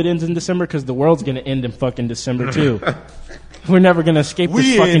why COVID ends in December? Because the world's gonna end in fucking December too. We're never gonna escape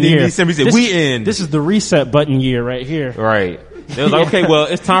this fucking year. December. This is the reset button year right here. Right. They was like, okay, well,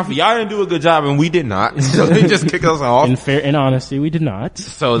 it's time for y'all to do a good job, and we did not. So they just kicked us off. In honesty, we did not.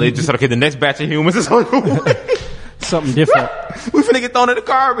 So they just said, okay, the next batch of humans is on the way. Something different. We finna get thrown in the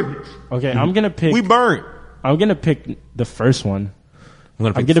garbage. Okay, I'm gonna pick. We burnt. I'm gonna pick the first one. I'm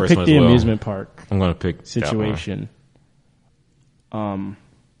gonna pick the amusement park. I'm gonna pick situation. Yeah,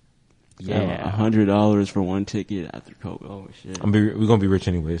 $100 for one ticket after COVID. Oh shit. We're gonna be rich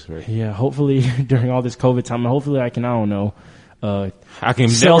anyways, right? Yeah, hopefully during all this COVID time, hopefully I can, I don't know, I can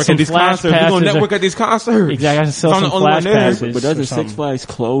sell network some at these flash concerts. We're passes. gonna network at these concerts. Exactly, I can sell some flash passes. But doesn't Six Flags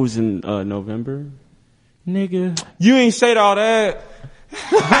close in November? Nigga, you ain't say all that.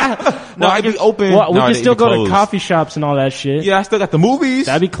 No, I be open. Well, we no, can still go closed. to coffee shops and all that shit. Yeah, I still got the movies.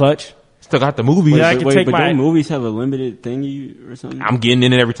 That'd be clutch. Still got the movies. Yeah, I can take but my don't movies have a limited thingy or something? I'm getting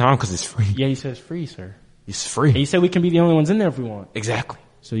in it every time because it's free. Yeah, he says free, sir. It's free. And he said we can be the only ones in there if we want. Exactly.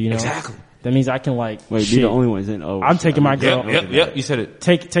 So you know, exactly. That means I can be the only ones in. Oh, I'm taking my girl. Yep. You said it.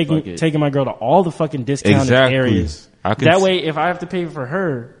 Taking my girl to all the fucking discounted areas. That way, if I have to pay for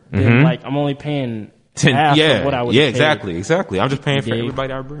her, then like I'm only paying half of what I would. Yeah, exactly. I'm just paying for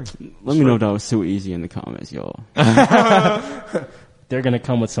everybody I bring. Let me know if that was too easy in the comments, y'all. They're gonna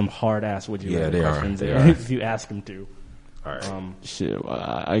come with some hard ass would you rather questions they are. if you ask them to. All right. Shit.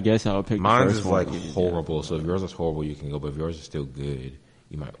 Well, I guess I'll pick. Mine's the first is one. like horrible. So if yours is horrible, you can go. But if yours is still good,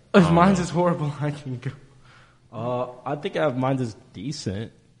 you might. If mine's is horrible, I can go. I think mine's is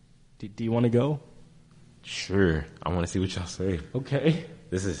decent. Do you want to go? Sure. I want to see what y'all say. Okay.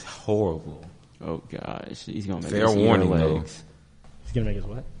 This is horrible. Oh gosh, he's gonna make Fair us eat warning, our though. legs. He's gonna make us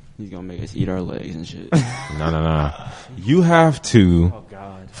what? He's gonna make us eat our legs and shit. No. You have to, Oh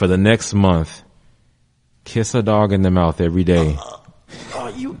God. for the next month, kiss a dog in the mouth every day.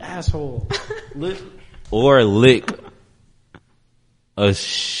 Oh, you asshole. Or lick a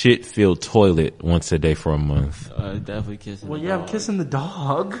shit-filled toilet once a day for a month. Definitely kissing. Well, the yeah, dog. I'm kissing the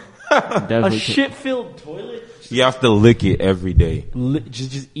dog. Definitely A shit-filled toilet? You have to lick it every day.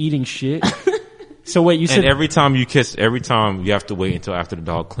 Just eating shit? So wait, you said... And every time you have to wait until after the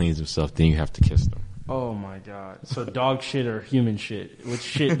dog cleans himself, then you have to kiss them. Oh my God. So dog shit or human shit? Which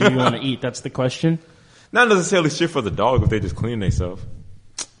shit do you want to eat? That's the question? Not necessarily shit for the dog if they just clean themselves.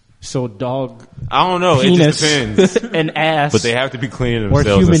 So dog... I don't know. penis, It just depends. and ass. But they have to be cleaning Or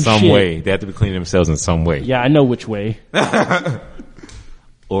themselves in human some shit. way. They have to be cleaning themselves in some way. Yeah, I know which way.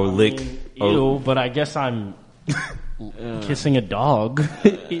 Or lick. Ew, but I guess I'm kissing a dog.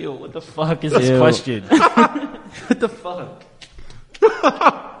 Ew, what the fuck is this Ew. question? What the fuck?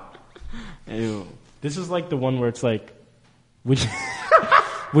 Ew. This is like the one where it's like, would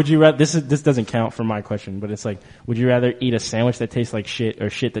you rather, this doesn't count for my question, but it's like, would you rather eat a sandwich that tastes like shit or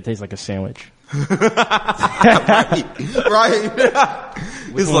shit that tastes like a sandwich? Right.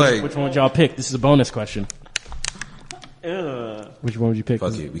 Which one would y'all pick? This is a bonus question. Which one would you pick?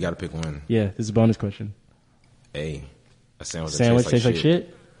 Fuck it. We gotta pick one. Yeah, this is a bonus question. A sandwich that Sandwich tastes like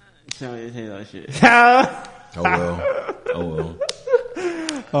shit. Sound like shit. Oh well.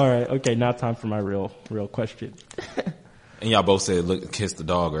 All right. Okay. Now time for my real question. And y'all both said, look, kiss the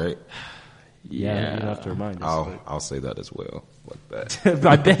dog, right? Yeah. You don't have to remind us. I'll say that as well. Like that.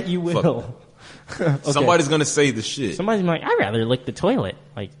 I bet you will. Okay. Somebody's gonna say the shit. Somebody's like, I'd rather lick the toilet.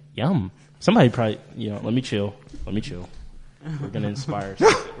 Like, yum. Somebody probably, let me chill. We're gonna inspire.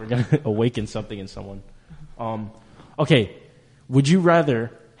 We're gonna awaken something in someone. Okay. Would you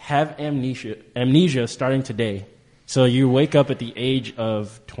rather have amnesia starting today? So you wake up at the age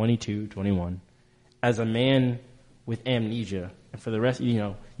of 22, 21 as a man with amnesia, and for the rest,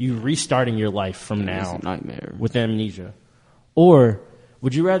 you restarting your life from now It's a nightmare. with amnesia. Or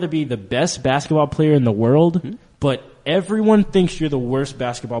would you rather be the best basketball player in the world, but everyone thinks you're the worst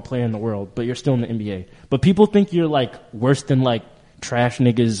basketball player in the world, but you're still in the NBA. But people think you're like worse than like trash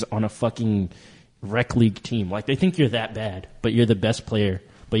niggas on a fucking rec league team. Like they think you're that bad, but you're the best player,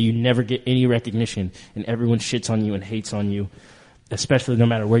 but you never get any recognition and everyone shits on you and hates on you, especially no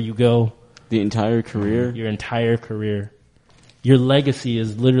matter where you go. The entire career? Your entire career. Your legacy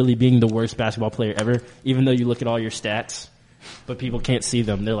is literally being the worst basketball player ever, even though you look at all your stats. But people can't see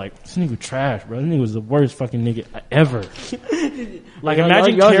them. They're like, this nigga trash, bro. This nigga was the worst fucking nigga ever. Like,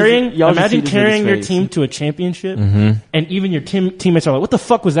 imagine carrying your team to a championship, and even your teammates are like, what the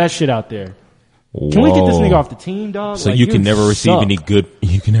fuck was that shit out there? Can we get this nigga off the team, dog? So like, you can never receive any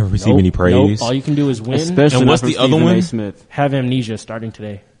praise? Nope. All you can do is win. Especially And what's not the from other Stephen one? A. Smith. Have amnesia starting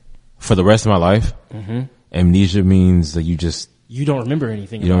today. For the rest of my life? Amnesia means that you don't remember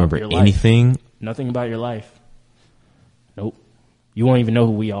anything. you don't about remember your life. anything? Nothing about your life. Nope. You won't even know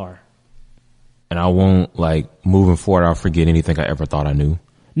who we are. And I won't, moving forward, I'll forget anything I ever thought I knew.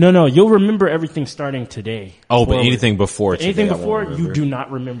 No. You'll remember everything starting today. Oh, but Forward. anything before today, Anything I won't before, remember. you do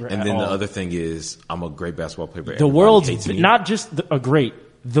not remember And at then all. the other thing is, I'm a great basketball player, but The everybody world's hates me. not just a great,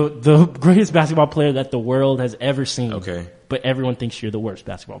 the greatest basketball player that the world has ever seen. Okay. But everyone thinks you're the worst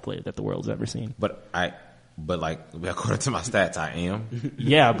basketball player that the world's ever seen. But according to my stats, I am.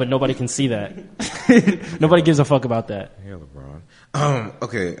 Yeah, but nobody can see that. Nobody gives a fuck about that. Yeah, LeBron.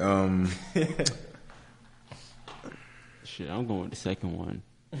 Okay. Shit, I'm going with the second one.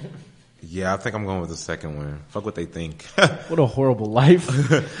 Yeah, I think I'm going with the second one. Fuck what they think. What a horrible life.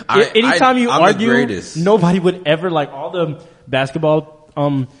 Anytime you I'm the argue, greatest. nobody would ever, like all the basketball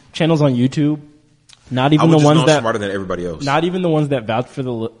channels on YouTube, not I even would the just ones know I'm that smarter than everybody else. not even the ones that vouch for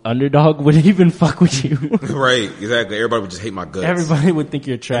the underdog would even fuck with you. Right, exactly. Everybody would just hate my guts. Everybody would think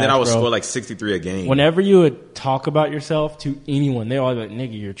you're trash. And then I would bro. score like 63 a game. Whenever you would talk about yourself to anyone, they all be like,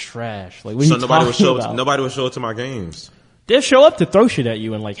 "Nigga, you're trash." Like, what So are you nobody would talking show about? nobody would show up to my games. They'll show up to throw shit at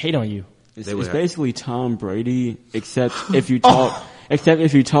you and like hate on you. It's They would have- basically Tom Brady, except if you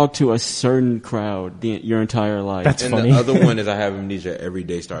talk to a certain crowd your entire life. That's And funny. the other one is I have amnesia every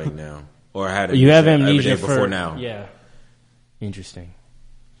day starting now. Or I had You have every amnesia day before for now. Yeah, interesting.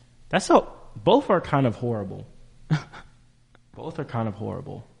 That's how both are kind of horrible. Both are kind of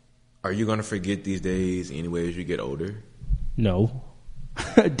horrible. Are you gonna forget these days anyway as you get older? No.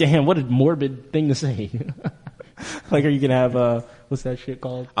 Damn, what a morbid thing to say. Like, are you gonna have what's that shit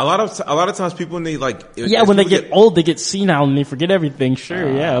called? A lot of times people when they Yeah, when they get old, they get senile and they forget everything.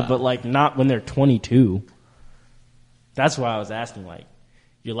 Sure, yeah, but like not when they're 22. That's why I was asking. Like,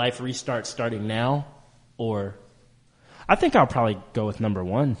 your life restarts starting now, or I think I'll probably go with number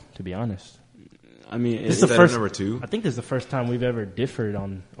one, to be honest. I mean, Is the first number two? I think this is the first time we've ever differed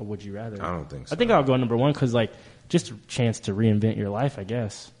on a Would You Rather. I don't think so. I think I'll go number one because, like, just a chance to reinvent your life, I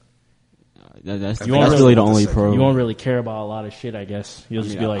guess. That's really- really the only pro. You won't really care about a lot of shit, I guess. You'll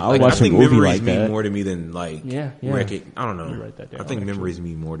just be like, I'll watch I think a movie memories like mean that. more to me than like Yeah. I don't know. Let me write that down, I think actually. memories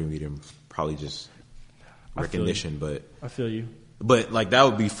mean more to me than probably just I feel you. recognition, I feel you. but like that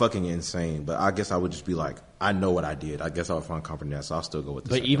would be fucking insane. But I guess I would just be like, I know what I did. I guess I would find comfort in that, so I'll still go with the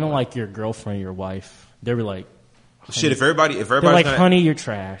But second even one. like your girlfriend, your wife, they were like, shit, if everybody's they're like, gonna, honey, you're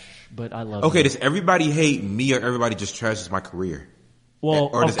trash, but I love you. okay, does everybody hate me or everybody just trashes my career?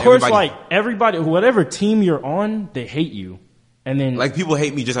 Well, Or of does course, everybody- like everybody, whatever team you're on, they hate you. And then, Like people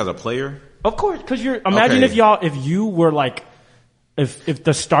hate me just as a player? of course, because you're, imagine Okay. if you were like, if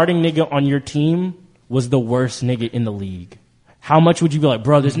the starting nigga on your team was the worst nigga in the league, how much would you be like,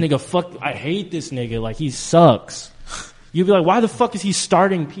 bro, this nigga, fuck, I hate this nigga, like he sucks. You'd be like, why the fuck is he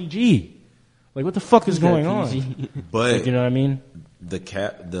starting PG? Like, what the fuck is going on? But Like, you know what I mean?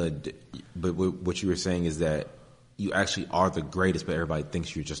 but what you were saying is that you actually are the greatest, but everybody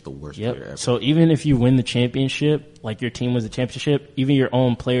thinks you're just the worst player ever. Yep. So even if you win the championship, like your team wins the championship, even your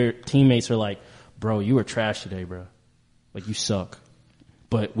own teammates are like, bro, you were trash today, bro. Like you suck.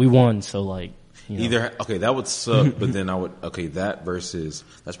 But we won, so like, you know. Either that would suck, but then that versus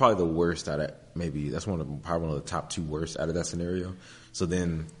that's probably the worst out of that's probably one of the top two worst out of that scenario. So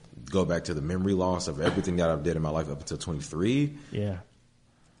then go back to the memory loss of everything that I've did in my life up until 23. Yeah.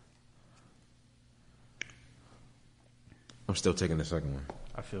 I'm still taking the second one.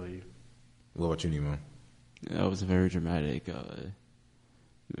 I feel you. What about you, Nemo? That was very dramatic.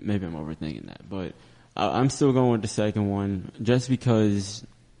 Maybe I'm overthinking that, but I'm still going with the second one just because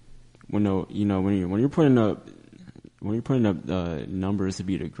when you're putting up numbers to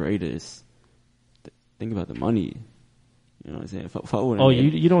be the greatest, think about the money. You know what I'm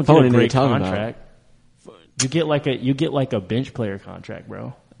saying? You don't get a great contract. You get like a bench player contract,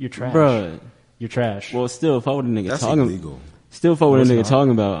 bro. You're trash. Bro. You're trash. Well, still, if I were the nigga That's talking, illegal. still if I were the No, nigga it's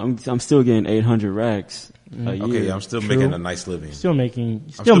talking about, I'm still getting 800 racks a year. Okay, I'm still True. making a nice living. Still making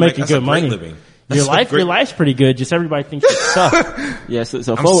still making that's a good great money. living. Your That's your life's pretty good. Just everybody thinks you suck. Yeah, so if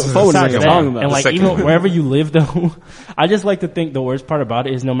I I'm were the second nigga one. talking about, And like second even one. wherever you live though, I just like to think the worst part about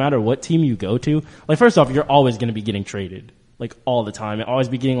it is no matter what team you go to, like first off, you're always going to be getting traded. Like all the time. And always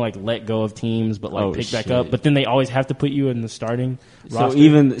be getting like let go of teams but like picked back shit. up. But then they always have to put you in the starting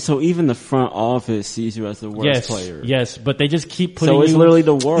roster. so even the front office sees you as the worst player. Yes, but they just keep putting So it's you literally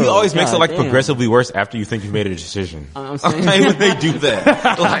the worst. He always makes it like Goddamn. progressively worse after you think you've made a decision. I'm saying- Like, when they do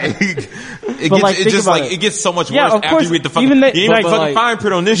that, like it gets so much Yeah, worse of after course, you read the fucking. even they- you ain't like- fucking like, fine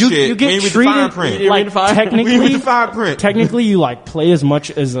print on this you, shit. you get when you read treated the fine print. like When you technically read the fine print. technically you like play as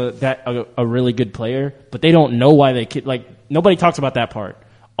much as a really good player, but they don't know why like nobody talks about that part.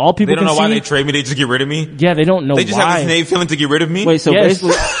 All people They don't can know why see, they trade me. They just get rid of me. yeah, they don't know They just why. have this name feeling to get rid of me. Wait, so Yes.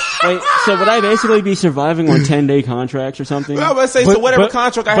 basically, so would I basically be surviving on 10-day contracts or something? I was about to say, But- so whatever but-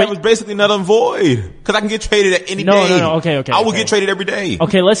 contract I but- have is basically null and void. Cause I can get traded at any No, day. no, okay, I will okay. get traded every day.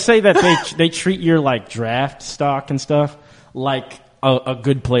 Okay, let's say that they treat your like draft stock and stuff like a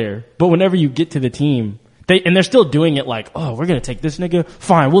good player, but whenever you get to the team, they're still doing it like, oh, we're gonna take this nigga,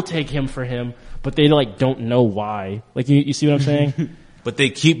 fine, we'll take him for him, but they like don't know why. Like you see what I'm saying? But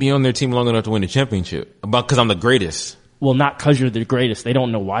they keep me on their team long enough to win the championship. Cause I'm the greatest. Well, not because you're the greatest. They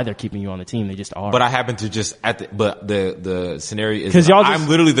don't know why they're keeping you on the team. They just are. But I happen to just but the scenario is 'Cause y'all just- I'm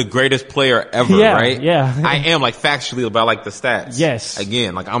literally the greatest player ever, Yeah, right? yeah. I am like factually about like the stats. Yes.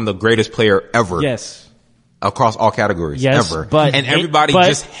 Again, like I'm the greatest player ever. Yes. Across all categories Yes, ever. but and everybody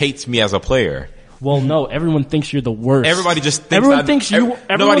just hates me as a player. Well, no, everyone thinks you're the worst. Everybody just thinks everyone I- thinks ev- you.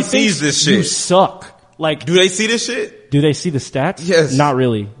 Everyone nobody thinks sees this You shit. suck. Like, Do they see this shit? do they see the stats? Yes. Not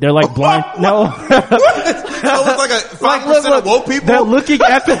really. They're like blind. No. That was like a 5% of woke people. They're looking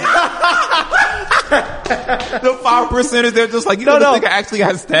at the. The 5%ers, they're just like, No. this nigga actually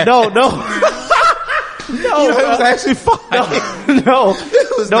has stats. No. You know, it was actually fine. No.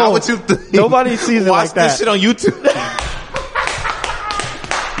 It was No. not what you think. Nobody sees it Watch like that. this shit on YouTube.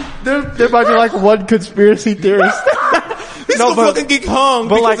 There might be like one conspiracy theorist. He's gonna fucking get hung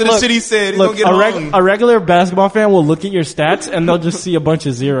because of the shit he said. He's look, gonna get hung. a regular basketball fan will look at your stats and they'll just see a bunch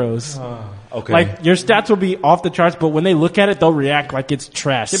of zeros. Okay. Like your stats will be off the charts, but when they look at it, they'll react like it's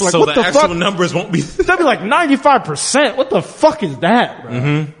trash. They'll be like, so "What the the actual fuck?" numbers won't be. They'll be like 95%. What the fuck is that, bro?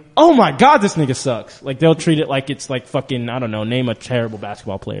 Mm-hmm. Oh my god, this nigga sucks. Like they'll treat it like it's like fucking, I don't know, name a terrible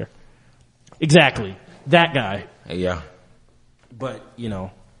basketball player. Exactly. That guy. Yeah. But, you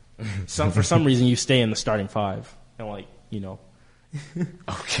know, for some reason you stay in the starting five. And like, you know,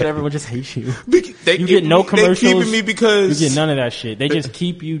 But everyone just hates you. They You get no commercials. They keeping me because You get none of that shit. They just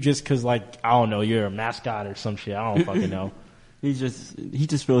keep you just cause like, I don't know, you're a mascot or some shit. I don't fucking know. He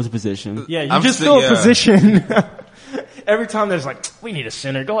just fills a position. Yeah, you I'm just still- fill a position. Every time there's like, we need a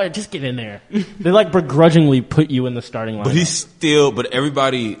center. Go ahead, just get in there. They like begrudgingly put you in the starting line. but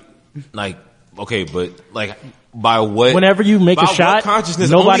everybody, like, okay, but like, by what? Whenever you make by a shot, what consciousness,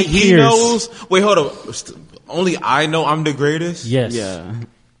 nobody only he cares. knows. Wait, hold up. Only I know I'm the greatest? Yes. Yeah.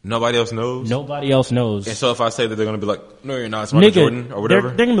 Nobody else knows? Nobody else knows. And so if I say that, they're going to be like, no, you're not. It's Michael Jordan or whatever.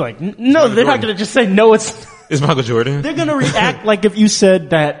 They're going to be like, no, Michael they're not Jordan. going to just say, no, it's, It's Michael Jordan. they're going to react like if you said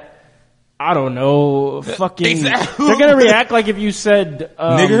that, I don't know, fucking, Exactly. they're going to react like if you said,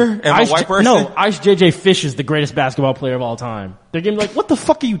 Nigger? Am I a white person? No, Ice JJ Fish is the greatest basketball player of all time. They're going to be like, what the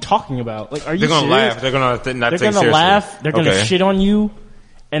fuck are you talking about? Like, are you They're going to serious? laugh. They're going to not They're take gonna seriously. laugh. They're gonna Okay. shit on you,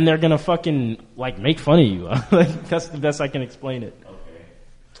 and they're gonna fucking like make fun of you. Like, that's the best I can explain it.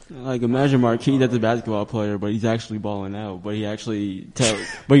 Like imagine Marquis that's a basketball player, but he's actually balling out. But he actually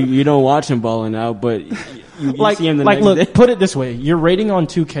but you don't watch him balling out. But you Like, see him the like, next look, day. put it this way: your rating on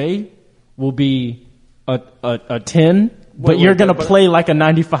 2K will be a 10, but you're gonna play like a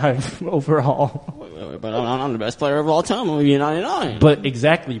 95 overall. But I'm the best player of all time. I'm gonna be a 99. But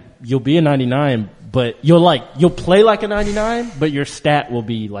exactly, you'll be a 99, but you'll play like a 99, but your stat will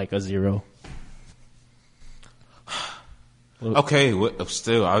be like a 0. Okay,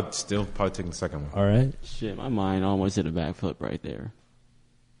 I'd still probably take the second one. All right, Shit, my mind almost did a backflip right there.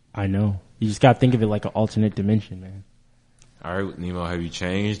 I know. You just gotta think of it like an alternate dimension, man. All right, Nemo, have you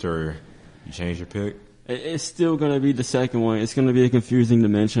changed or you changed your pick? It's still gonna be the second one. It's gonna be a confusing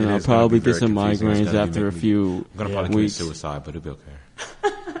dimension. It I'll is gonna probably be get very some confusing. It's migraines gonna after a make me- few I'm going to probably commit weeks. suicide, but it'll be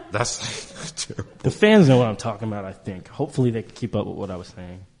okay. That's terrible. The fans know what I'm talking about, I think. Hopefully they can keep up with what I was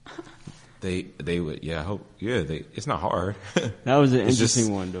saying. They would, yeah, I hope, yeah, it's not hard. That was an It's just-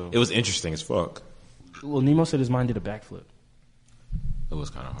 interesting one, though. It was interesting as fuck. Well, Nemo said his mind did a backflip. It was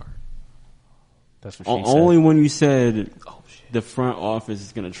kind of hard. That's what she Only said. when you said the front office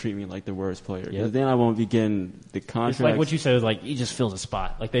is going to treat me like the worst player. 'Cause Yep. then I won't be getting the contract. It's like what you said, like, he just fills a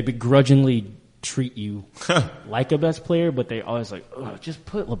spot. Like, they begrudgingly treat you like a best player, but they always like, oh, just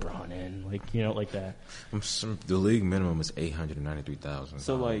put LeBron in. Like, you know, like that. The league minimum is $893,000.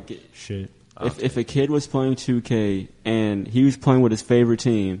 So, like, Shit. if a kid was playing 2K and he was playing with his favorite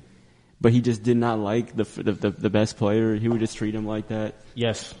team, but he just did not like the best player, he would just treat him like that.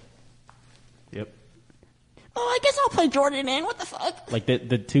 Yes. Yep. Oh, I guess I'll play Jordan in. What the fuck? Like, the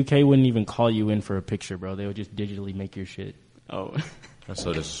 2K wouldn't even call you in for a picture, bro. They would just digitally make your shit. Oh, That's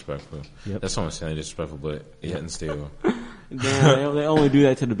so disrespectful. Yep. That's what I'm saying, disrespectful, but yet and still. damn, they only do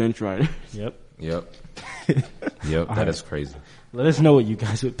that to the bench rider. Yep. Yep. Yep, that is crazy. Let us know what you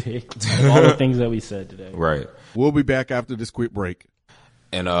guys would pick. Of all the things that we said today. Right. We'll be back after this quick break.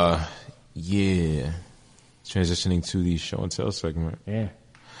 And, yeah. Transitioning to the show and tell segment. Yeah.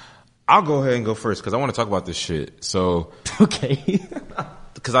 I'll go ahead and go first because I want to talk about this shit. So, Okay.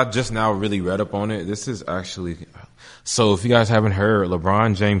 because I just now really read up on it. This is actually, so if you guys haven't heard,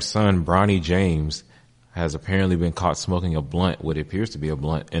 LeBron James' son, Bronny James, has apparently been caught smoking a blunt, what appears to be a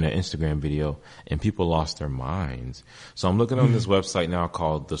blunt, in an Instagram video, and people lost their minds. So I'm looking on this website now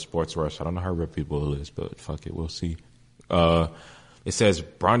called The Sports Rush. I don't know how reputable it is, but fuck it, we'll see. It says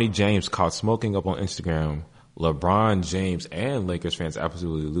Bronny James caught smoking up on Instagram. LeBron James and Lakers fans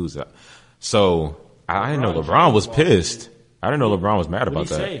absolutely lose it. So I didn't know LeBron was pissed. I didn't know LeBron was mad about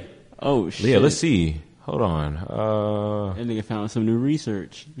What did he that. say? Oh shit! Yeah, let's see. Hold on. That nigga found some new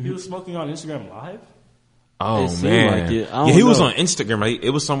research. He was smoking on Instagram Live? Oh It seemed man. like it. I don't Yeah, he was know. on Instagram. Right? It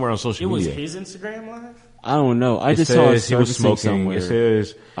was somewhere on social It was media. his Instagram Live? I don't know. I It just saw it says he was surfacing smoking. somewhere. It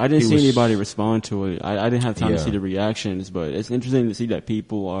says I didn't he see was- anybody respond to it. I didn't have time Yeah. to see the reactions, but it's interesting to see that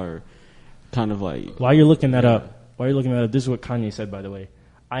people are kind of like. While you're looking that up, this is what Kanye said, by the way.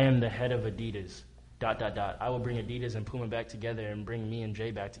 I am the head of Adidas. ... I will bring Adidas and Puma back together and bring me and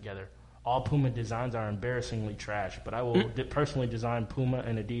Jay back together. All Puma designs are embarrassingly trash, but I will personally design Puma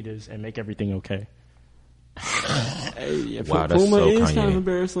and Adidas and make everything okay. Hey, yeah, Wow, that's Puma so is Kanye. kind of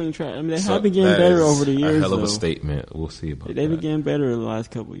embarrassingly trash. I mean, they So have been getting that better is over the years. A hell of though. a statement. We'll see about They've been that. getting better in the last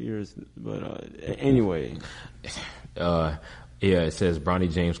couple of years, but anyway, Yeah, it says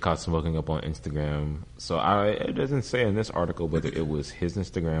Bronny James caught smoking up on Instagram. So it doesn't say in this article whether it was his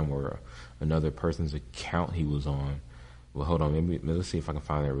Instagram or another person's account he was on. Well, hold on. Maybe let's see if I can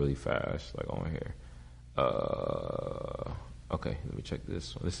find it really fast, like on here. Okay, let me check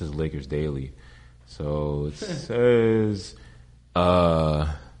this. This is Lakers Daily. So it says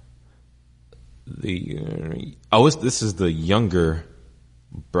this is the younger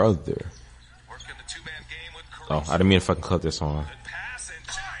brother. Oh, I didn't mean to fucking cut this on.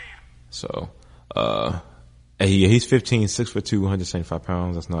 So, he's 15, 6'2", 175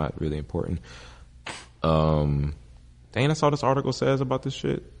 pounds. That's not really important. Dang, that's all this article says about this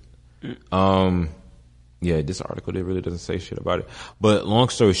shit. Yeah, this article really doesn't say shit about it. But long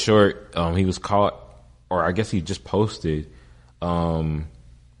story short, he was caught, or I guess he just posted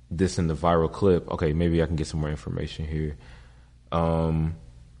this in the viral clip. Okay, maybe I can get some more information here.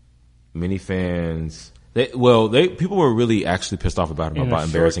 Many fans, people were really actually pissed off about him about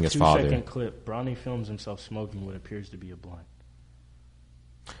embarrassing his father. In a 2-second clip, Bronny films himself smoking what appears to be a blunt.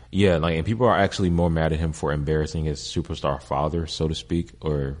 Yeah, like, and people are actually more mad at him for embarrassing his superstar father, so to speak,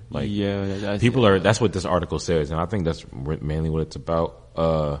 or like, that's what this article says, and I think that's mainly what it's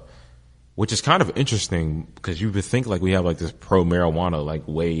about. Which is kind of interesting because you would think like we have like this pro marijuana like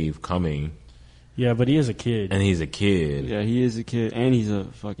wave coming. Yeah, but he is a kid, and he's a kid. Yeah, he is a kid, and he's a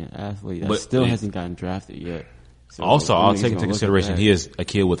fucking athlete that still hasn't gotten drafted yet. So also, I'll take into consideration he is a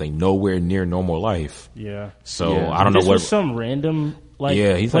kid with a nowhere near normal life. Yeah. So I don't know what was some random.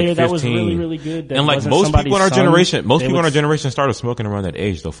 He's player like 15. that was really, really good. And like most people in our generation, started smoking around that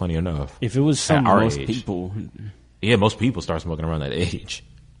age. Though funny enough, if it was most people start smoking around that age.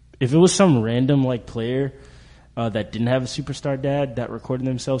 If it was some random like player that didn't have a superstar dad that recorded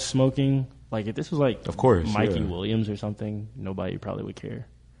themselves smoking, like if this was like, of course, Mikey Williams or something, nobody probably would care.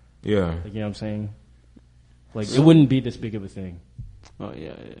 Yeah, like, you know what I'm saying? Like it wouldn't be this big of a thing. Oh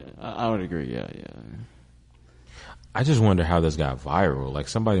yeah, I would agree. Yeah. I just wonder how this got viral. Like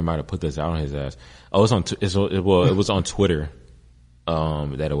somebody might have put this out on his ass. Oh, it was on Twitter.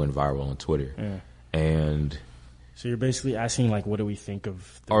 That it went viral on Twitter. Yeah. And so you're basically asking like, what do we think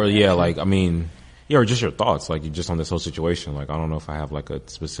of? Or just your thoughts, like just on this whole situation. Like I don't know if I have like a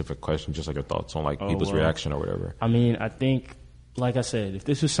specific question, just like your thoughts on like people's reaction or whatever. I mean, I think, like I said, if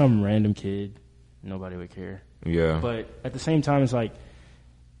this was some random kid, nobody would care. Yeah. But at the same time, it's like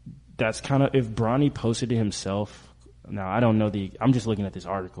that's kind of if Bronny posted it himself. Now, I don't know I'm just looking at this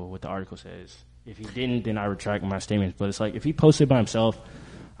article, what the article says. If he didn't, then I retract my statements. But it's like, if he posted by himself,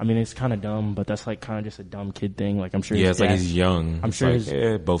 I mean, it's kind of dumb, but that's like kind of just a dumb kid thing. Like, I'm sure it's like he's young. I'm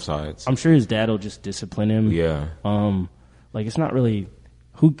sure both sides. I'm sure his dad will just discipline him. Yeah. Like, it's not really,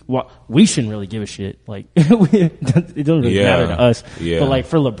 we shouldn't really give a shit. Like, it doesn't really matter to us. Yeah. But like,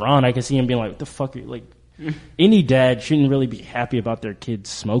 for LeBron, I can see him being like, what the fuck are you, like, any dad shouldn't really be happy about their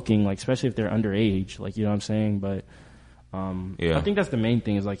kids smoking, like, especially if they're underage. Like, you know what I'm saying? But, I think that's the main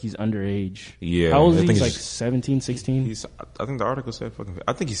thing is like he's underage. Yeah. How old is he? He's like 17, 16? I think the article said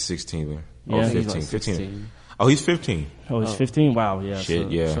I think he's 16. Yeah. 15. Like 15. Oh, he's 15. Oh, he's 15? Wow, yeah. Shit,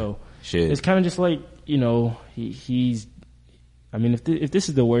 So shit. It's kind of just like, you know, he's, I mean, if this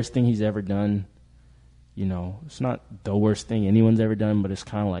is the worst thing he's ever done, you know, it's not the worst thing anyone's ever done, but it's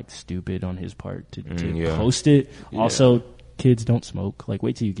kind of like stupid on his part to post it. Yeah. Also, kids don't smoke. Like,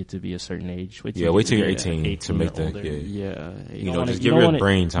 wait till you get to be a certain age. Wait till you're 18 to make that. Yeah. You know, just give your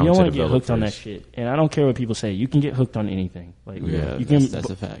brain time to develop. You don't want to get hooked on that shit. And I don't care what people say. You can get hooked on anything. Like, you can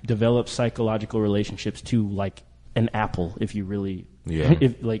that's a fact. Develop psychological relationships to like an apple if you really. Yeah.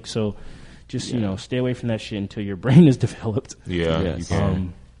 If like so, just you know, stay away from that shit until your brain is developed. Yeah. Yes. You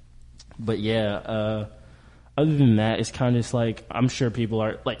can. But yeah. Other than that, it's kind of just like, I'm sure people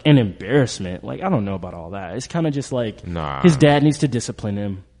are like an embarrassment. Like, I don't know about all that. It's kind of just like his dad needs to discipline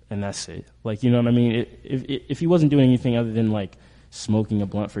him, and that's it. Like, you know what I mean? If he wasn't doing anything other than like smoking a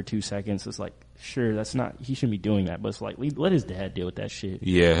blunt for 2 seconds, it's like, sure, he shouldn't be doing that. But it's like, let his dad deal with that shit.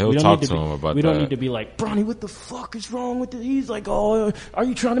 Yeah, he'll talk to him about that. We don't need to be like, Bronny, what the fuck is wrong with it? He's like, oh, are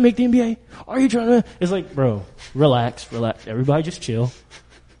you trying to make the NBA? Are you trying to? It's like, bro, relax. Everybody just chill.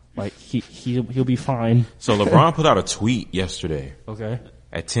 Like, he'll be fine. So LeBron put out a tweet yesterday. Okay.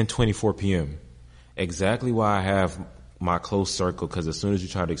 At 10:24 p.m. Exactly why I have my close circle, because as soon as you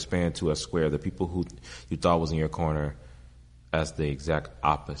try to expand to a square, the people who you thought was in your corner as the exact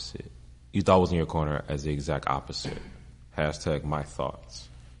opposite. You thought was in your corner as the exact opposite. # my thoughts.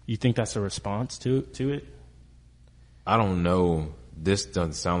 You think that's a response to it? I don't know. This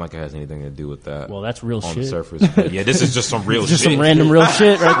doesn't sound like it has anything to do with that. Well, that's real on shit. The surface. Yeah, this is just some real shit. Just some random real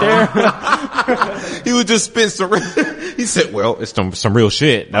shit right there. He would just spit some. He said, "Well, it's some real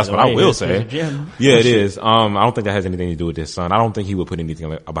shit." That's what I will say. Yeah, it is. I don't think that has anything to do with his son. I don't think he would put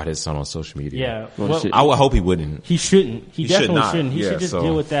anything about his son on social media. Yeah, I would hope he wouldn't. He shouldn't. He definitely shouldn't. He should just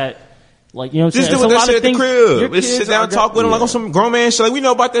deal with that. Like, you know what I'm saying? Just deal with that shit at the crib. Just sit down and talk with him like on some grown man shit. Like, we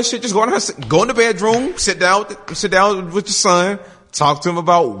know about that shit. Just go in the bedroom, sit down with your son. Talk to him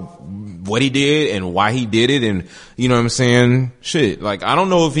about what he did and why he did it, and you know what I'm saying? Shit. Like, I don't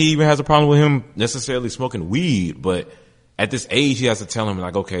know if he even has a problem with him necessarily smoking weed, but at this age he has to tell him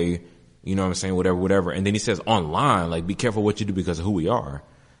like, okay, you know what I'm saying, whatever. And then he says online, like, be careful what you do because of who we are.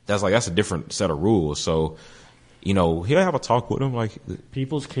 that's a different set of rules. So, you know, he'll have a talk with him. Like,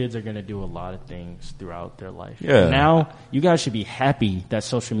 people's kids are going to do a lot of things throughout their life. Yeah. Now, you guys should be happy that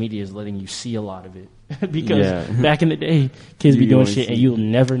social media is letting you see a lot of it. Because back in the day, kids be doing shit and you'll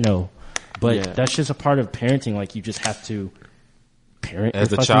never know. But that's just a part of parenting. Like, you just have to parent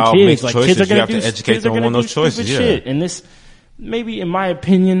as your the fucking child kids. makes Like, choices, kids are you gonna have to educate them on those choices. Shit. And this, maybe in my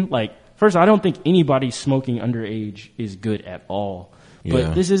opinion, like, first, I don't think anybody smoking underage is good at all.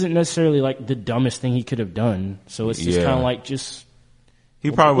 But this isn't necessarily like the dumbest thing he could have done. So it's just kind of like he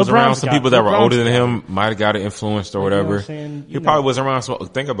probably was around some people that were older than him, might have got it influenced or whatever. He probably was around. So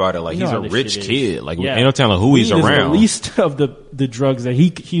think about it. Like, he's a rich kid. Like, ain't no telling who he's around. The least of the drugs that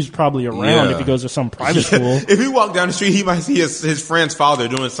he's probably around if he goes to some private school. If he walked down the street, he might see his friend's father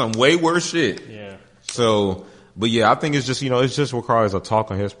doing some way worse shit. Yeah. So, but yeah, I think it's just, you know, it just requires a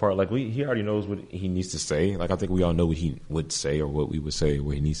talk on his part. Like, he already knows what he needs to say. Like, I think we all know what he would say or what we would say,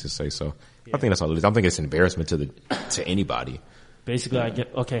 what he needs to say. So I think that's all it is. I don't think it's an embarrassment to anybody. Basically,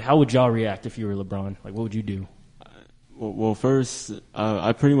 okay, how would y'all react if you were LeBron? Like, what would you do? Well, first,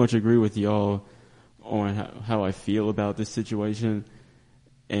 I pretty much agree with y'all on how I feel about this situation.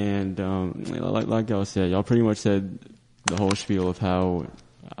 And like y'all said, y'all pretty much said the whole spiel of how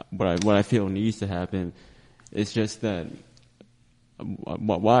what I feel needs to happen. It's just that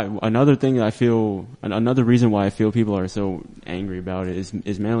another reason why I feel people are so angry about it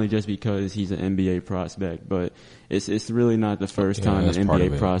is mainly just because he's an NBA prospect. But it's really not the first time an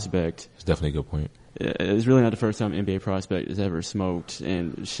NBA prospect. It's definitely a good point. It's really not the first time an NBA prospect has ever smoked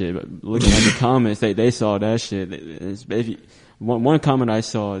and shit. But looking at the comments, they saw that shit. One comment I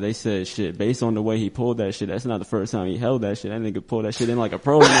saw, they said, shit, based on the way he pulled that shit, that's not the first time he held that shit. That nigga pulled that shit in like a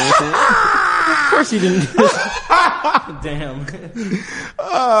pro. You know what I'm saying? Of course he didn't. Damn.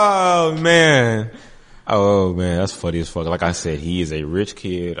 Oh man, that's funny as fuck. Like I said, he is a rich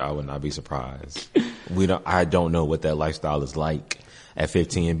kid. I would not be surprised. I don't know what that lifestyle is like at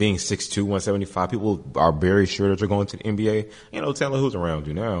 15. And being 6'2", 175, people are very sure that you're going to the NBA. You know, telling who's around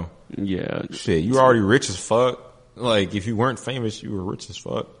you now. Yeah. Shit, you're already rich as fuck. Like, if you weren't famous, you were rich as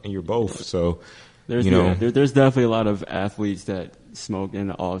fuck, and you're both. So, there's definitely a lot of athletes that smoke in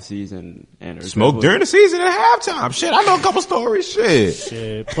the off season and smoke during the season at halftime. Shit, I know a couple stories.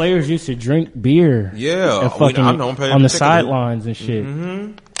 Shit. Players used to drink beer. Yeah, and fucking I know on the sidelines and shit.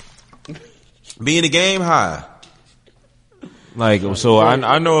 Mm-hmm. Be in the game high. Like, so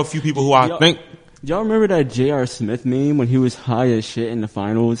I know a few people who I think. Y'all remember that J.R. Smith meme when he was high as shit in the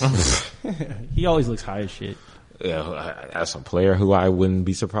finals? He always looks high as shit. Yeah, that's a player who I wouldn't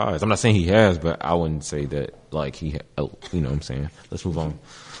be surprised. I'm not saying he has, but I wouldn't say that, like, you know what I'm saying? Let's move on.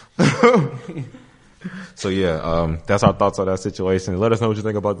 So yeah, that's our thoughts on that situation. Let us know what you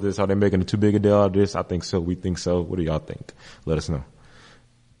think about this. Are they making it too big a deal out of this? I think so. We think so. What do y'all think? Let us know.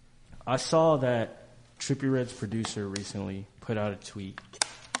 I saw that Trippie Redd's producer recently put out a tweet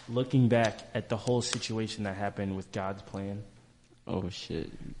looking back at the whole situation that happened with God's Plan. Oh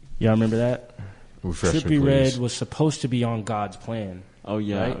shit. Y'all remember that? Refresh Trippie Redd was supposed to be on God's Plan. Oh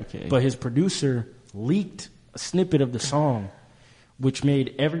yeah, right? okay. But his producer leaked a snippet of the song, which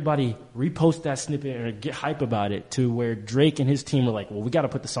made everybody repost that snippet and get hype about it, to where Drake and his team were like, well, we got to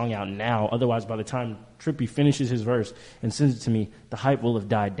put the song out now. Otherwise, by the time Trippie finishes his verse and sends it to me, the hype will have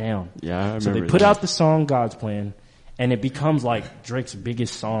died down. Yeah, I remember. So they put out the song God's Plan, and it becomes like Drake's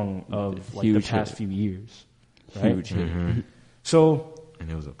biggest song of like the past few years. Right? Huge hit. Mm-hmm. So,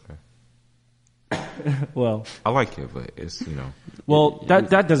 and it was okay. Well, I like it, but it's, you know. Well,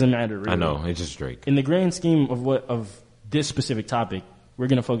 that doesn't matter really. I know, it's just Drake. In the grand scheme of this specific topic, we're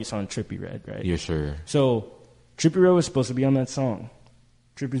going to focus on Trippie Redd, right? Yeah, sure. So, Trippie Redd was supposed to be on that song.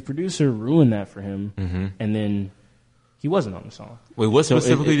 Trippie's producer ruined that for him, and then he wasn't on the song. Wait, what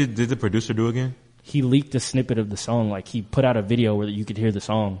specifically did the producer do again? He leaked a snippet of the song. Like, he put out a video where you could hear the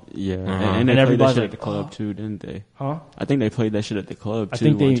song. Yeah, and they played that shit at the club too, didn't they? Huh? I think they played that shit at the club too. I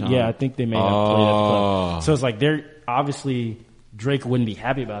think they may have played it at the club. So it's like, they're obviously, Drake wouldn't be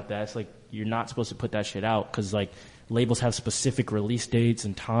happy about that. It's like, you're not supposed to put that shit out, because like, labels have specific release dates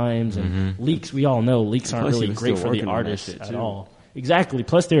and times, and leaks, we all know leaks aren't really great for the artist at all. Exactly.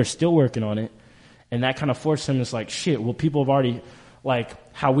 Plus, they're still working on it, and that kind of forced him. It's like, shit, well, people have already, like,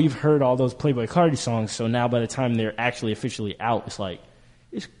 how we've heard all those Playboi Carti songs, so now by the time they're actually officially out, it's like,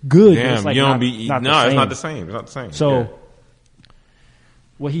 it's good. Damn, it's like you don't it's not the same. It's not the same. So,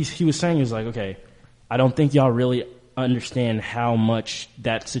 what he was saying is like, okay, I don't think y'all really understand how much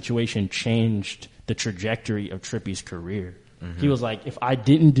that situation changed the trajectory of Trippie's career. He was like, if I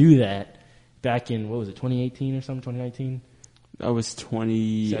didn't do that back in, what was it, 2018 or something, 2019? That was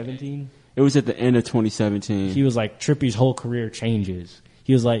 2017? It was at the end of 2017. He was like, Trippie's whole career changes.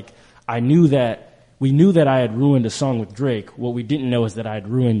 He was like, we knew that I had ruined a song with Drake. What we didn't know is that I had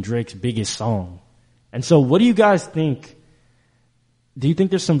ruined Drake's biggest song. And so what do you guys think? Do you think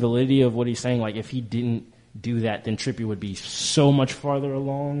there's some validity of what he's saying? Like, if he didn't do that, then Trippie would be so much farther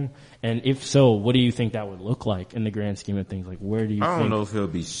along? And if so, what do you think that would look like in the grand scheme of things? Like, where do you think? I don't know if he'll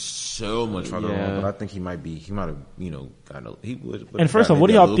be so much farther along, but I think he might have, he would. And first of all, what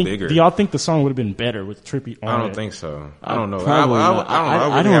do y'all think? Bigger. Do y'all think the song would have been better with Trippie on it? I don't think so. I don't know.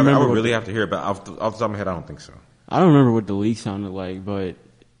 I would really have to hear it, but off the top of my head, I don't think so. I don't remember what the leak sounded like, but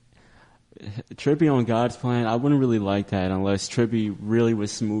Trippie on God's Plan, I wouldn't really like that unless Trippie really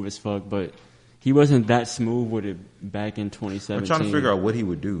was smooth as fuck, but he wasn't that smooth with it back in 2017. I'm trying to figure out what he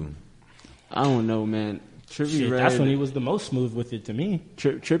would do. I don't know, man. Trippie Red. That's when he was the most smooth with it to me.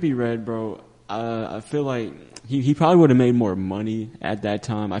 Trippie Red, bro. I feel like he probably would have made more money at that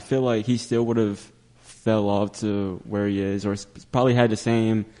time. I feel like he still would have fell off to where he is, or probably had the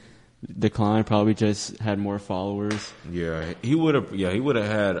same decline. Probably just had more followers. Yeah, he would have. Yeah, he would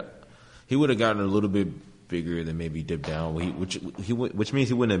have gotten a little bit bigger than maybe dipped down, which means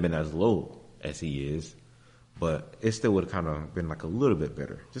he wouldn't have been as low as he is. But it still would have kind of been like a little bit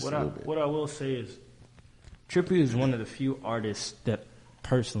better. Just a little bit. What I will say is, Trippie is one of the few artists that,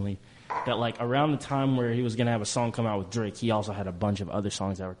 personally, that like around the time where he was going to have a song come out with Drake, he also had a bunch of other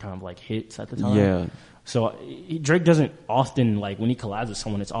songs that were kind of like hits at the time. Yeah. So Drake doesn't often, like when he collabs with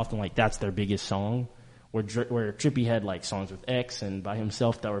someone, it's often like that's their biggest song. Where Trippie had like songs with X and by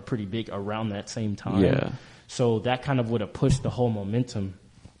himself that were pretty big around that same time. Yeah. So that kind of would have pushed the whole momentum,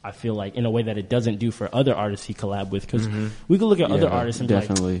 I feel like, in a way that it doesn't do for other artists he collabed with. Because we could look at other artists and be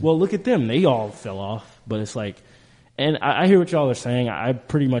like, well, look at them. They all fell off. But it's like, and I hear what y'all are saying. I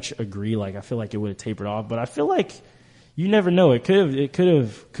pretty much agree. Like, I feel like it would have tapered off. But I feel like you never know. Could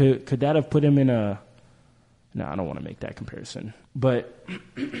that have put him in a, no, I don't want to make that comparison. But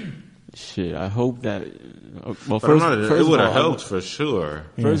shit, I hope that, well, first it would have helped for sure.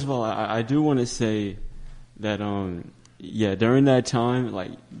 First of all, I do want to say that, yeah, during that time,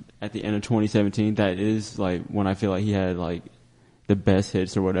 like at the end of 2017, that is like when I feel like he had like the best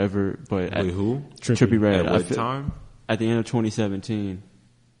hits or whatever. But wait, who? Trippie Red. At what time? At the end of 2017.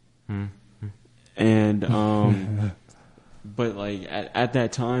 And but like at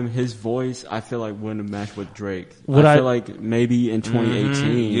that time, his voice I feel like wouldn't have matched with Drake. I feel like maybe in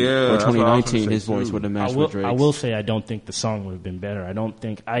 2018 or 2019, his voice would have matched with Drake. I will say I don't think the song would have been better.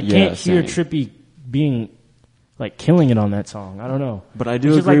 I can't hear Trippie being like killing it on that song. I don't know. But I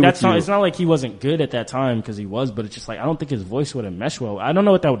do agree with that song. It's not like he wasn't good at that time because he was, but it's just like I don't think his voice would have meshed well. I don't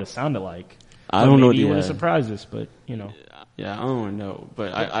know what that would have sounded like. I don't know. Maybe he would have surprised us, but you know. Yeah, I don't know.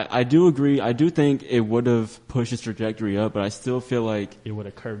 But I do agree. I do think it would have pushed his trajectory up, but I still feel like it would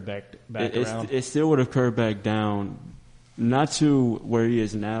have curved back around. It still would have curved back down, not to where he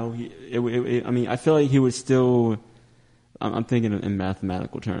is now. I mean, I feel like he would still. I'm thinking in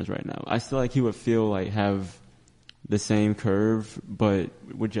mathematical terms right now. I feel like he would have the same curve, but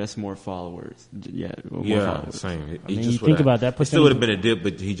with just more followers. More followers. Same. You think about that. It still would have been a dip,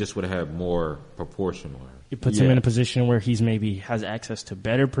 but he just would have had more proportional. It puts him in a position where he's maybe has access to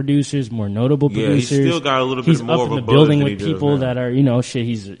better producers, more notable producers. He's still got a little bit more of a buzz. He's up in the building with people that are,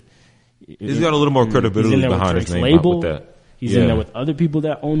 he's got a little more credibility behind his name. Label. With that. He's in there with other people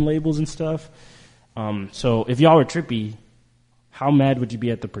that own labels and stuff. So if y'all were Trippie, how mad would you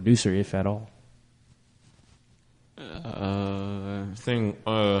be at the producer, if at all? I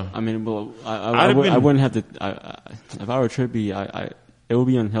mean, well, I wouldn't have to. If I were Trippie, it would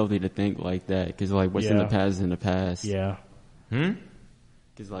be unhealthy to think like that because like what's in the past is in the past. Yeah.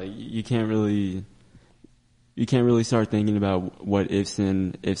 Because like you can't really start thinking about what ifs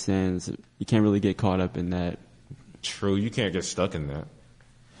and ands. You can't really get caught up in that. True, you can't get stuck in that.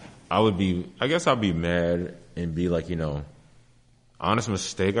 I guess I'd be mad and be like, honest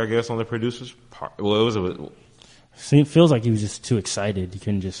mistake, I guess, on the producer's part. Well, it feels like he was just too excited. You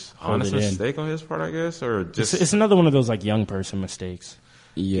couldn't just hold honest it in. Mistake on his part, I guess, or just it's another one of those like young person mistakes.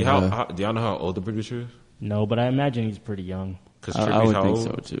 Yeah. Do y'all know how old the producer is? No, but I imagine he's pretty young. Because I would think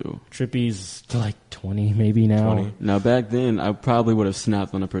so too. Trippie's like 20 maybe now. 20. Now back then, I probably would have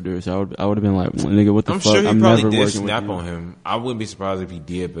snapped on the producer. I would have been like, nigga, what the fuck? Sure he I'm probably never did working snap with you. on him. I wouldn't be surprised if he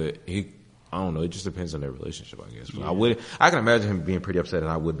did, but I don't know. It just depends on their relationship, I guess. But I can imagine him being pretty upset,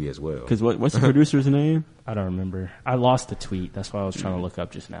 and I would be as well. Because what's the producer's name? I don't remember. I lost the tweet. That's why I was trying to look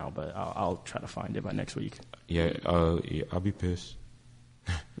up just now, but I'll try to find it by next week. Yeah, I'll be pissed.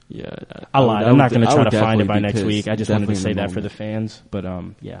 Yeah, I lied. I'm not going to try to find it by next week. I just wanted to say that for the fans. But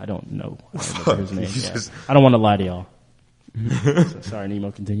I don't know. I don't remember his name. Yeah. I don't want to lie to y'all. So, sorry,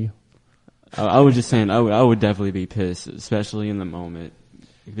 Nemo. Continue. I was just saying, I would definitely be pissed, especially in the moment.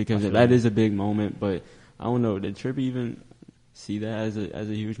 because that is a big moment. But I don't know, did Trippie even see that as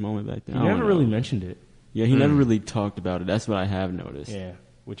a huge moment back then? He never really mentioned it. Yeah, he never really talked about it. That's what I have noticed. Yeah,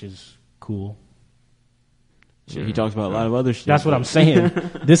 which is cool. Shit, he talks about a lot of other shit. That's what I'm saying.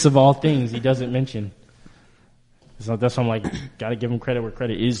 This of all things, he doesn't mention. So that's why I'm like, gotta give him credit where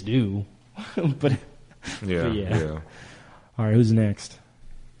credit is due. but yeah. All right, who's next?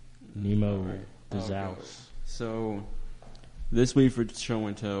 Nemo the Zouse. So this week for Show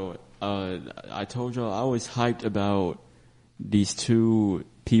and Tell, I told y'all I was hyped about these two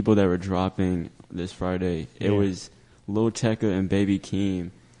people that were dropping this Friday. It was Lil Tecca and Baby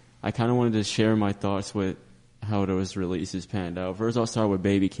Keem. I kind of wanted to share my thoughts with how those releases panned out. First, I'll start with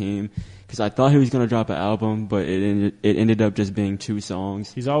Baby Keem because I thought he was going to drop an album, but it ended up just being 2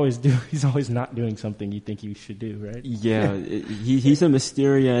 songs. He's always not doing something you think he should do, right? Yeah, he's a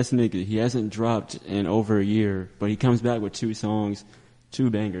mysterious nigga. He hasn't dropped in over a year, but he comes back with 2 songs, 2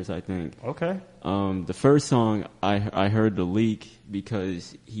 bangers, I think. Okay. The first song I heard the leak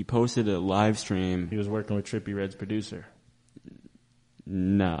because he posted a live stream. He was working with Trippie Red's producer.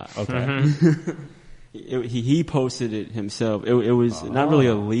 Nah. Okay. He posted it himself. It was not really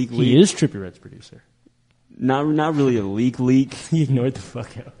a leak. He is Trippie Red's producer. Not really a leak. He ignored the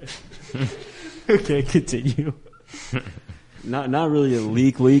fuck out of it. Okay, continue. Not really a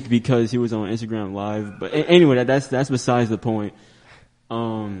leak because he was on Instagram Live. But anyway, that's besides the point.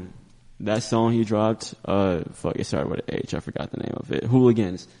 That song he dropped, it started with an H. I forgot the name of it.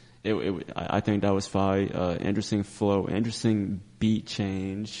 Hooligans. I think that was fire. Interesting flow, interesting beat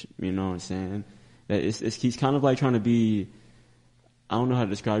change. You know what I'm saying? He's kind of like trying to be, I don't know how to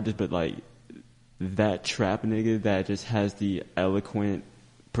describe this, but like that trap nigga that just has the eloquent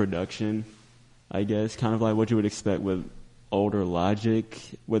production, I guess. Kind of like what you would expect with older Logic,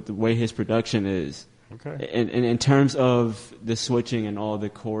 with the way his production is. Okay. And in terms of the switching and all the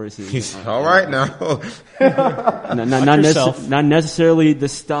choruses. He's all right now. Not necessarily the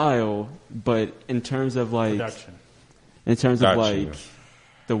style, but in terms of like production. In terms of like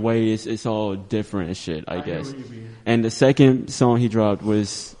the way it's all different and shit, I guess. And the second song he dropped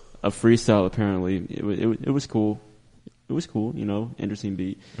was a freestyle. Apparently, it was cool. It was cool, you know, interesting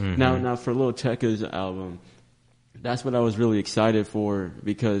beat. Mm-hmm. Now for Lil Tecca's album, that's what I was really excited for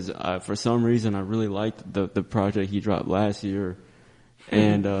because for some reason I really liked the project he dropped last year,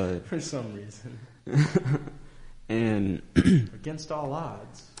 and for some reason, and against all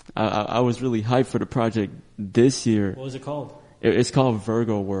odds, I was really hyped for the project this year. What was it called? It's called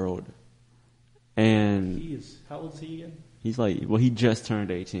Virgo World, and how old is he again? He's like, he just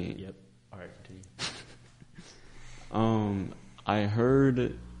turned 18. Yep. All right,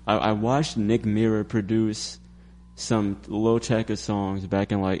 continue. I watched Nick Mirror produce some Lil Tecca songs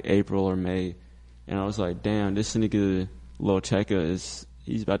back in like April or May, and I was like, damn, this nigga Lil Tecca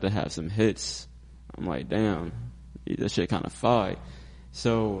he's about to have some hits. I'm like, damn, that shit kind of fire.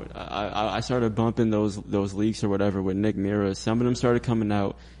 So I started bumping those leaks or whatever with Nick Mirror. Some of them started coming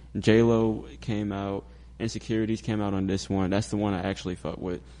out. J-Lo came out. Insecurities came out on this one. That's the one I actually fuck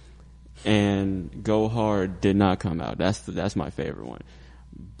with. And Go Hard did not come out. That's my favorite one.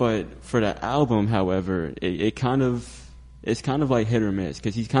 But for the album, however, it's kind of like hit or miss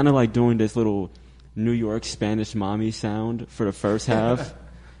because he's kind of like doing this little New York Spanish mommy sound for the first half,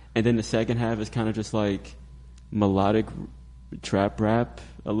 and then the second half is kind of just like melodic trap rap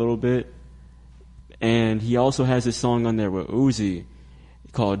a little bit. And he also has this song on there with Uzi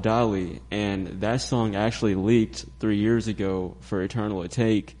called Dolly, and that song actually leaked 3 years ago for Eternal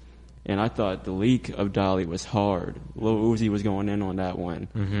Take. And I thought the leak of Dolly was hard. Lil Uzi was going in on that one.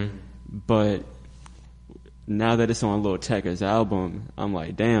 Mm-hmm. But now that it's on Lil Tecca's album, I'm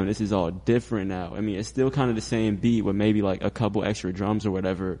like, damn, this is all different now. I mean, it's still kind of the same beat with maybe like a couple extra drums or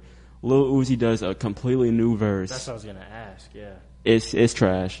whatever. Lil Uzi does a completely new verse. That's what I was going to ask, yeah. It's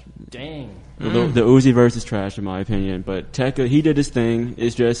trash. Dang. The Uzi verse is trash in my opinion, but Tecca, he did his thing.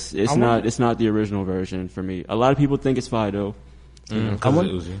 It's not the original version for me. A lot of people think it's fire though.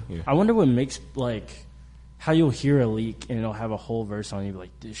 I wonder what makes like how you'll hear a leak and it'll have a whole verse on you, like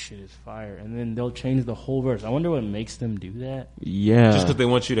this shit is fire, and then they'll change the whole verse. I wonder what makes them do that. Yeah, just because they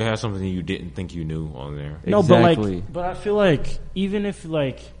want you to have something you didn't think you knew on there. No, exactly. but I feel like even if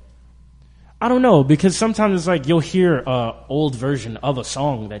like I don't know, because sometimes it's like you'll hear a old version of a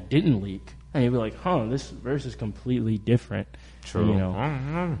song that didn't leak, and you'll be like, "Huh, this verse is completely different." True. You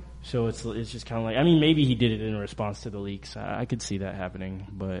know. So it's just kind of like, I mean, maybe he did it in response to the leaks. I could see that happening,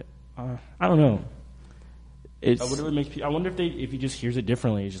 but I don't know. I wonder if he just hears it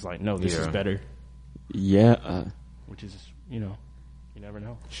differently. He's just like, no, this is better. Yeah. Which is, you never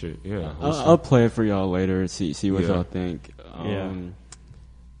know. Shit, yeah. I'll play it for y'all later and see what y'all think.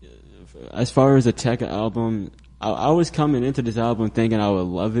 as far as the Tecca album, I was coming into this album thinking I would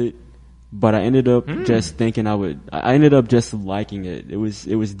love it, but I ended up just thinking I ended up just liking it. It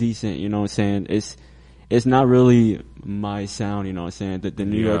was decent, you know what I'm saying? It's not really my sound, you know what I'm saying? The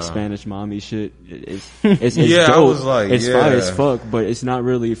New York Spanish mommy shit, it's Yeah, dope. I was like, it's yeah. fire as fuck, but it's not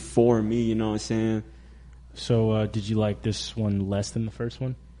really for me, you know what I'm saying? So, did you like this one less than the first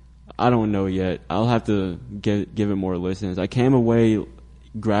one? I don't know yet. I'll have to give it more listens. I came away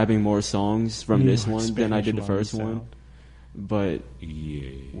grabbing more songs from this one than I did the first one. But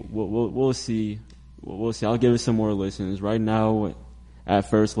Yeah. we'll see. We'll see. I'll give it some more listens. Right now, at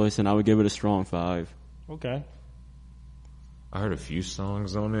first listen, I would give it a strong 5. Okay. I heard a few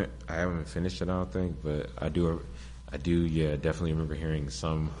songs on it. I haven't finished it, I don't think, but I do, yeah, definitely remember hearing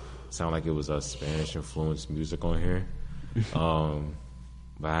some sound like it was a Spanish influenced music on here.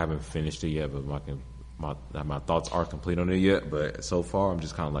 But I haven't finished it yet, but my thoughts are complete on it yet, but so far I'm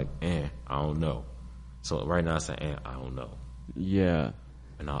just kind of like, I don't know. So right now I say, I don't know. Yeah.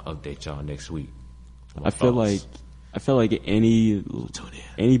 And I'll update y'all next week. I feel like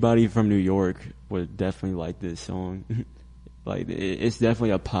anybody from New York would definitely like this song. Like, it's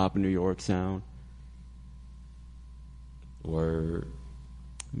definitely a pop New York sound. Word.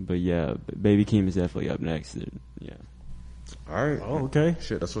 But yeah, Baby Keem is definitely up next. Yeah. All right. Oh, okay.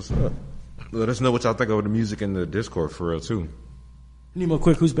 Shit, that's what's up. Let us know what y'all think of the music in the Discord for real too. Nemo,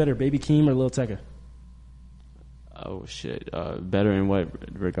 quick, who's better, Baby Keem or Lil Tecca? Oh shit. Better in what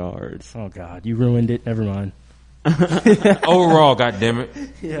regards? Oh God, you ruined it. Never mind. Overall,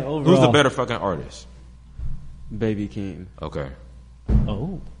 goddammit. Yeah, overall. Who's the better fucking artist? Baby Keem. Okay.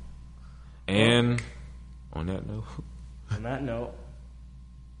 Oh. And on that note, On that note,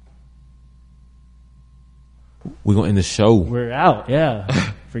 we're gonna end the show. we're out. Yeah.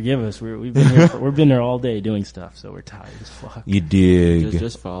 Forgive us. We've been here. We've been there all day doing stuff, so we're tired as fuck. You dig?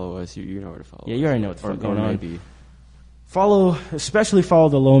 Just follow us. You know where to follow. Yeah, us. you already know what the fuck going on. Maybe. Especially follow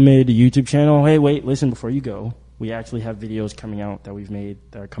the Low Mid YouTube channel. Hey, wait, listen before you go. We actually have videos coming out that we've made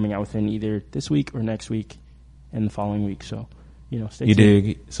that are coming out within either this week or next week and the following week. So, stay You tuned.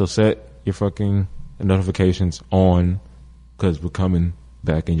 dig? So set your fucking notifications on, because we're coming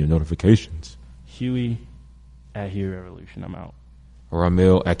back in your notifications. Huey at Huey Revolution. I'm out.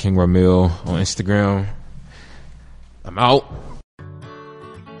 Ramil at King Ramil on Instagram. I'm out.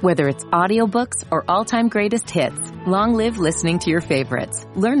 Whether it's audiobooks or all-time greatest hits, long live listening to your favorites.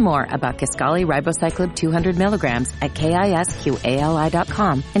 Learn more about Kisqali Ribociclib 200 milligrams at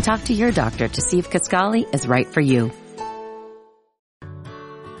KISQALI.com and talk to your doctor to see if Kisqali is right for you.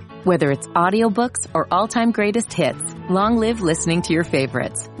 Whether it's audiobooks or all-time greatest hits, long live listening to your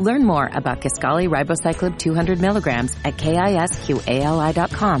favorites. Learn more about Kisqali Ribociclib 200 milligrams at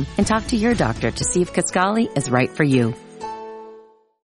KISQALI.com and talk to your doctor to see if Kisqali is right for you.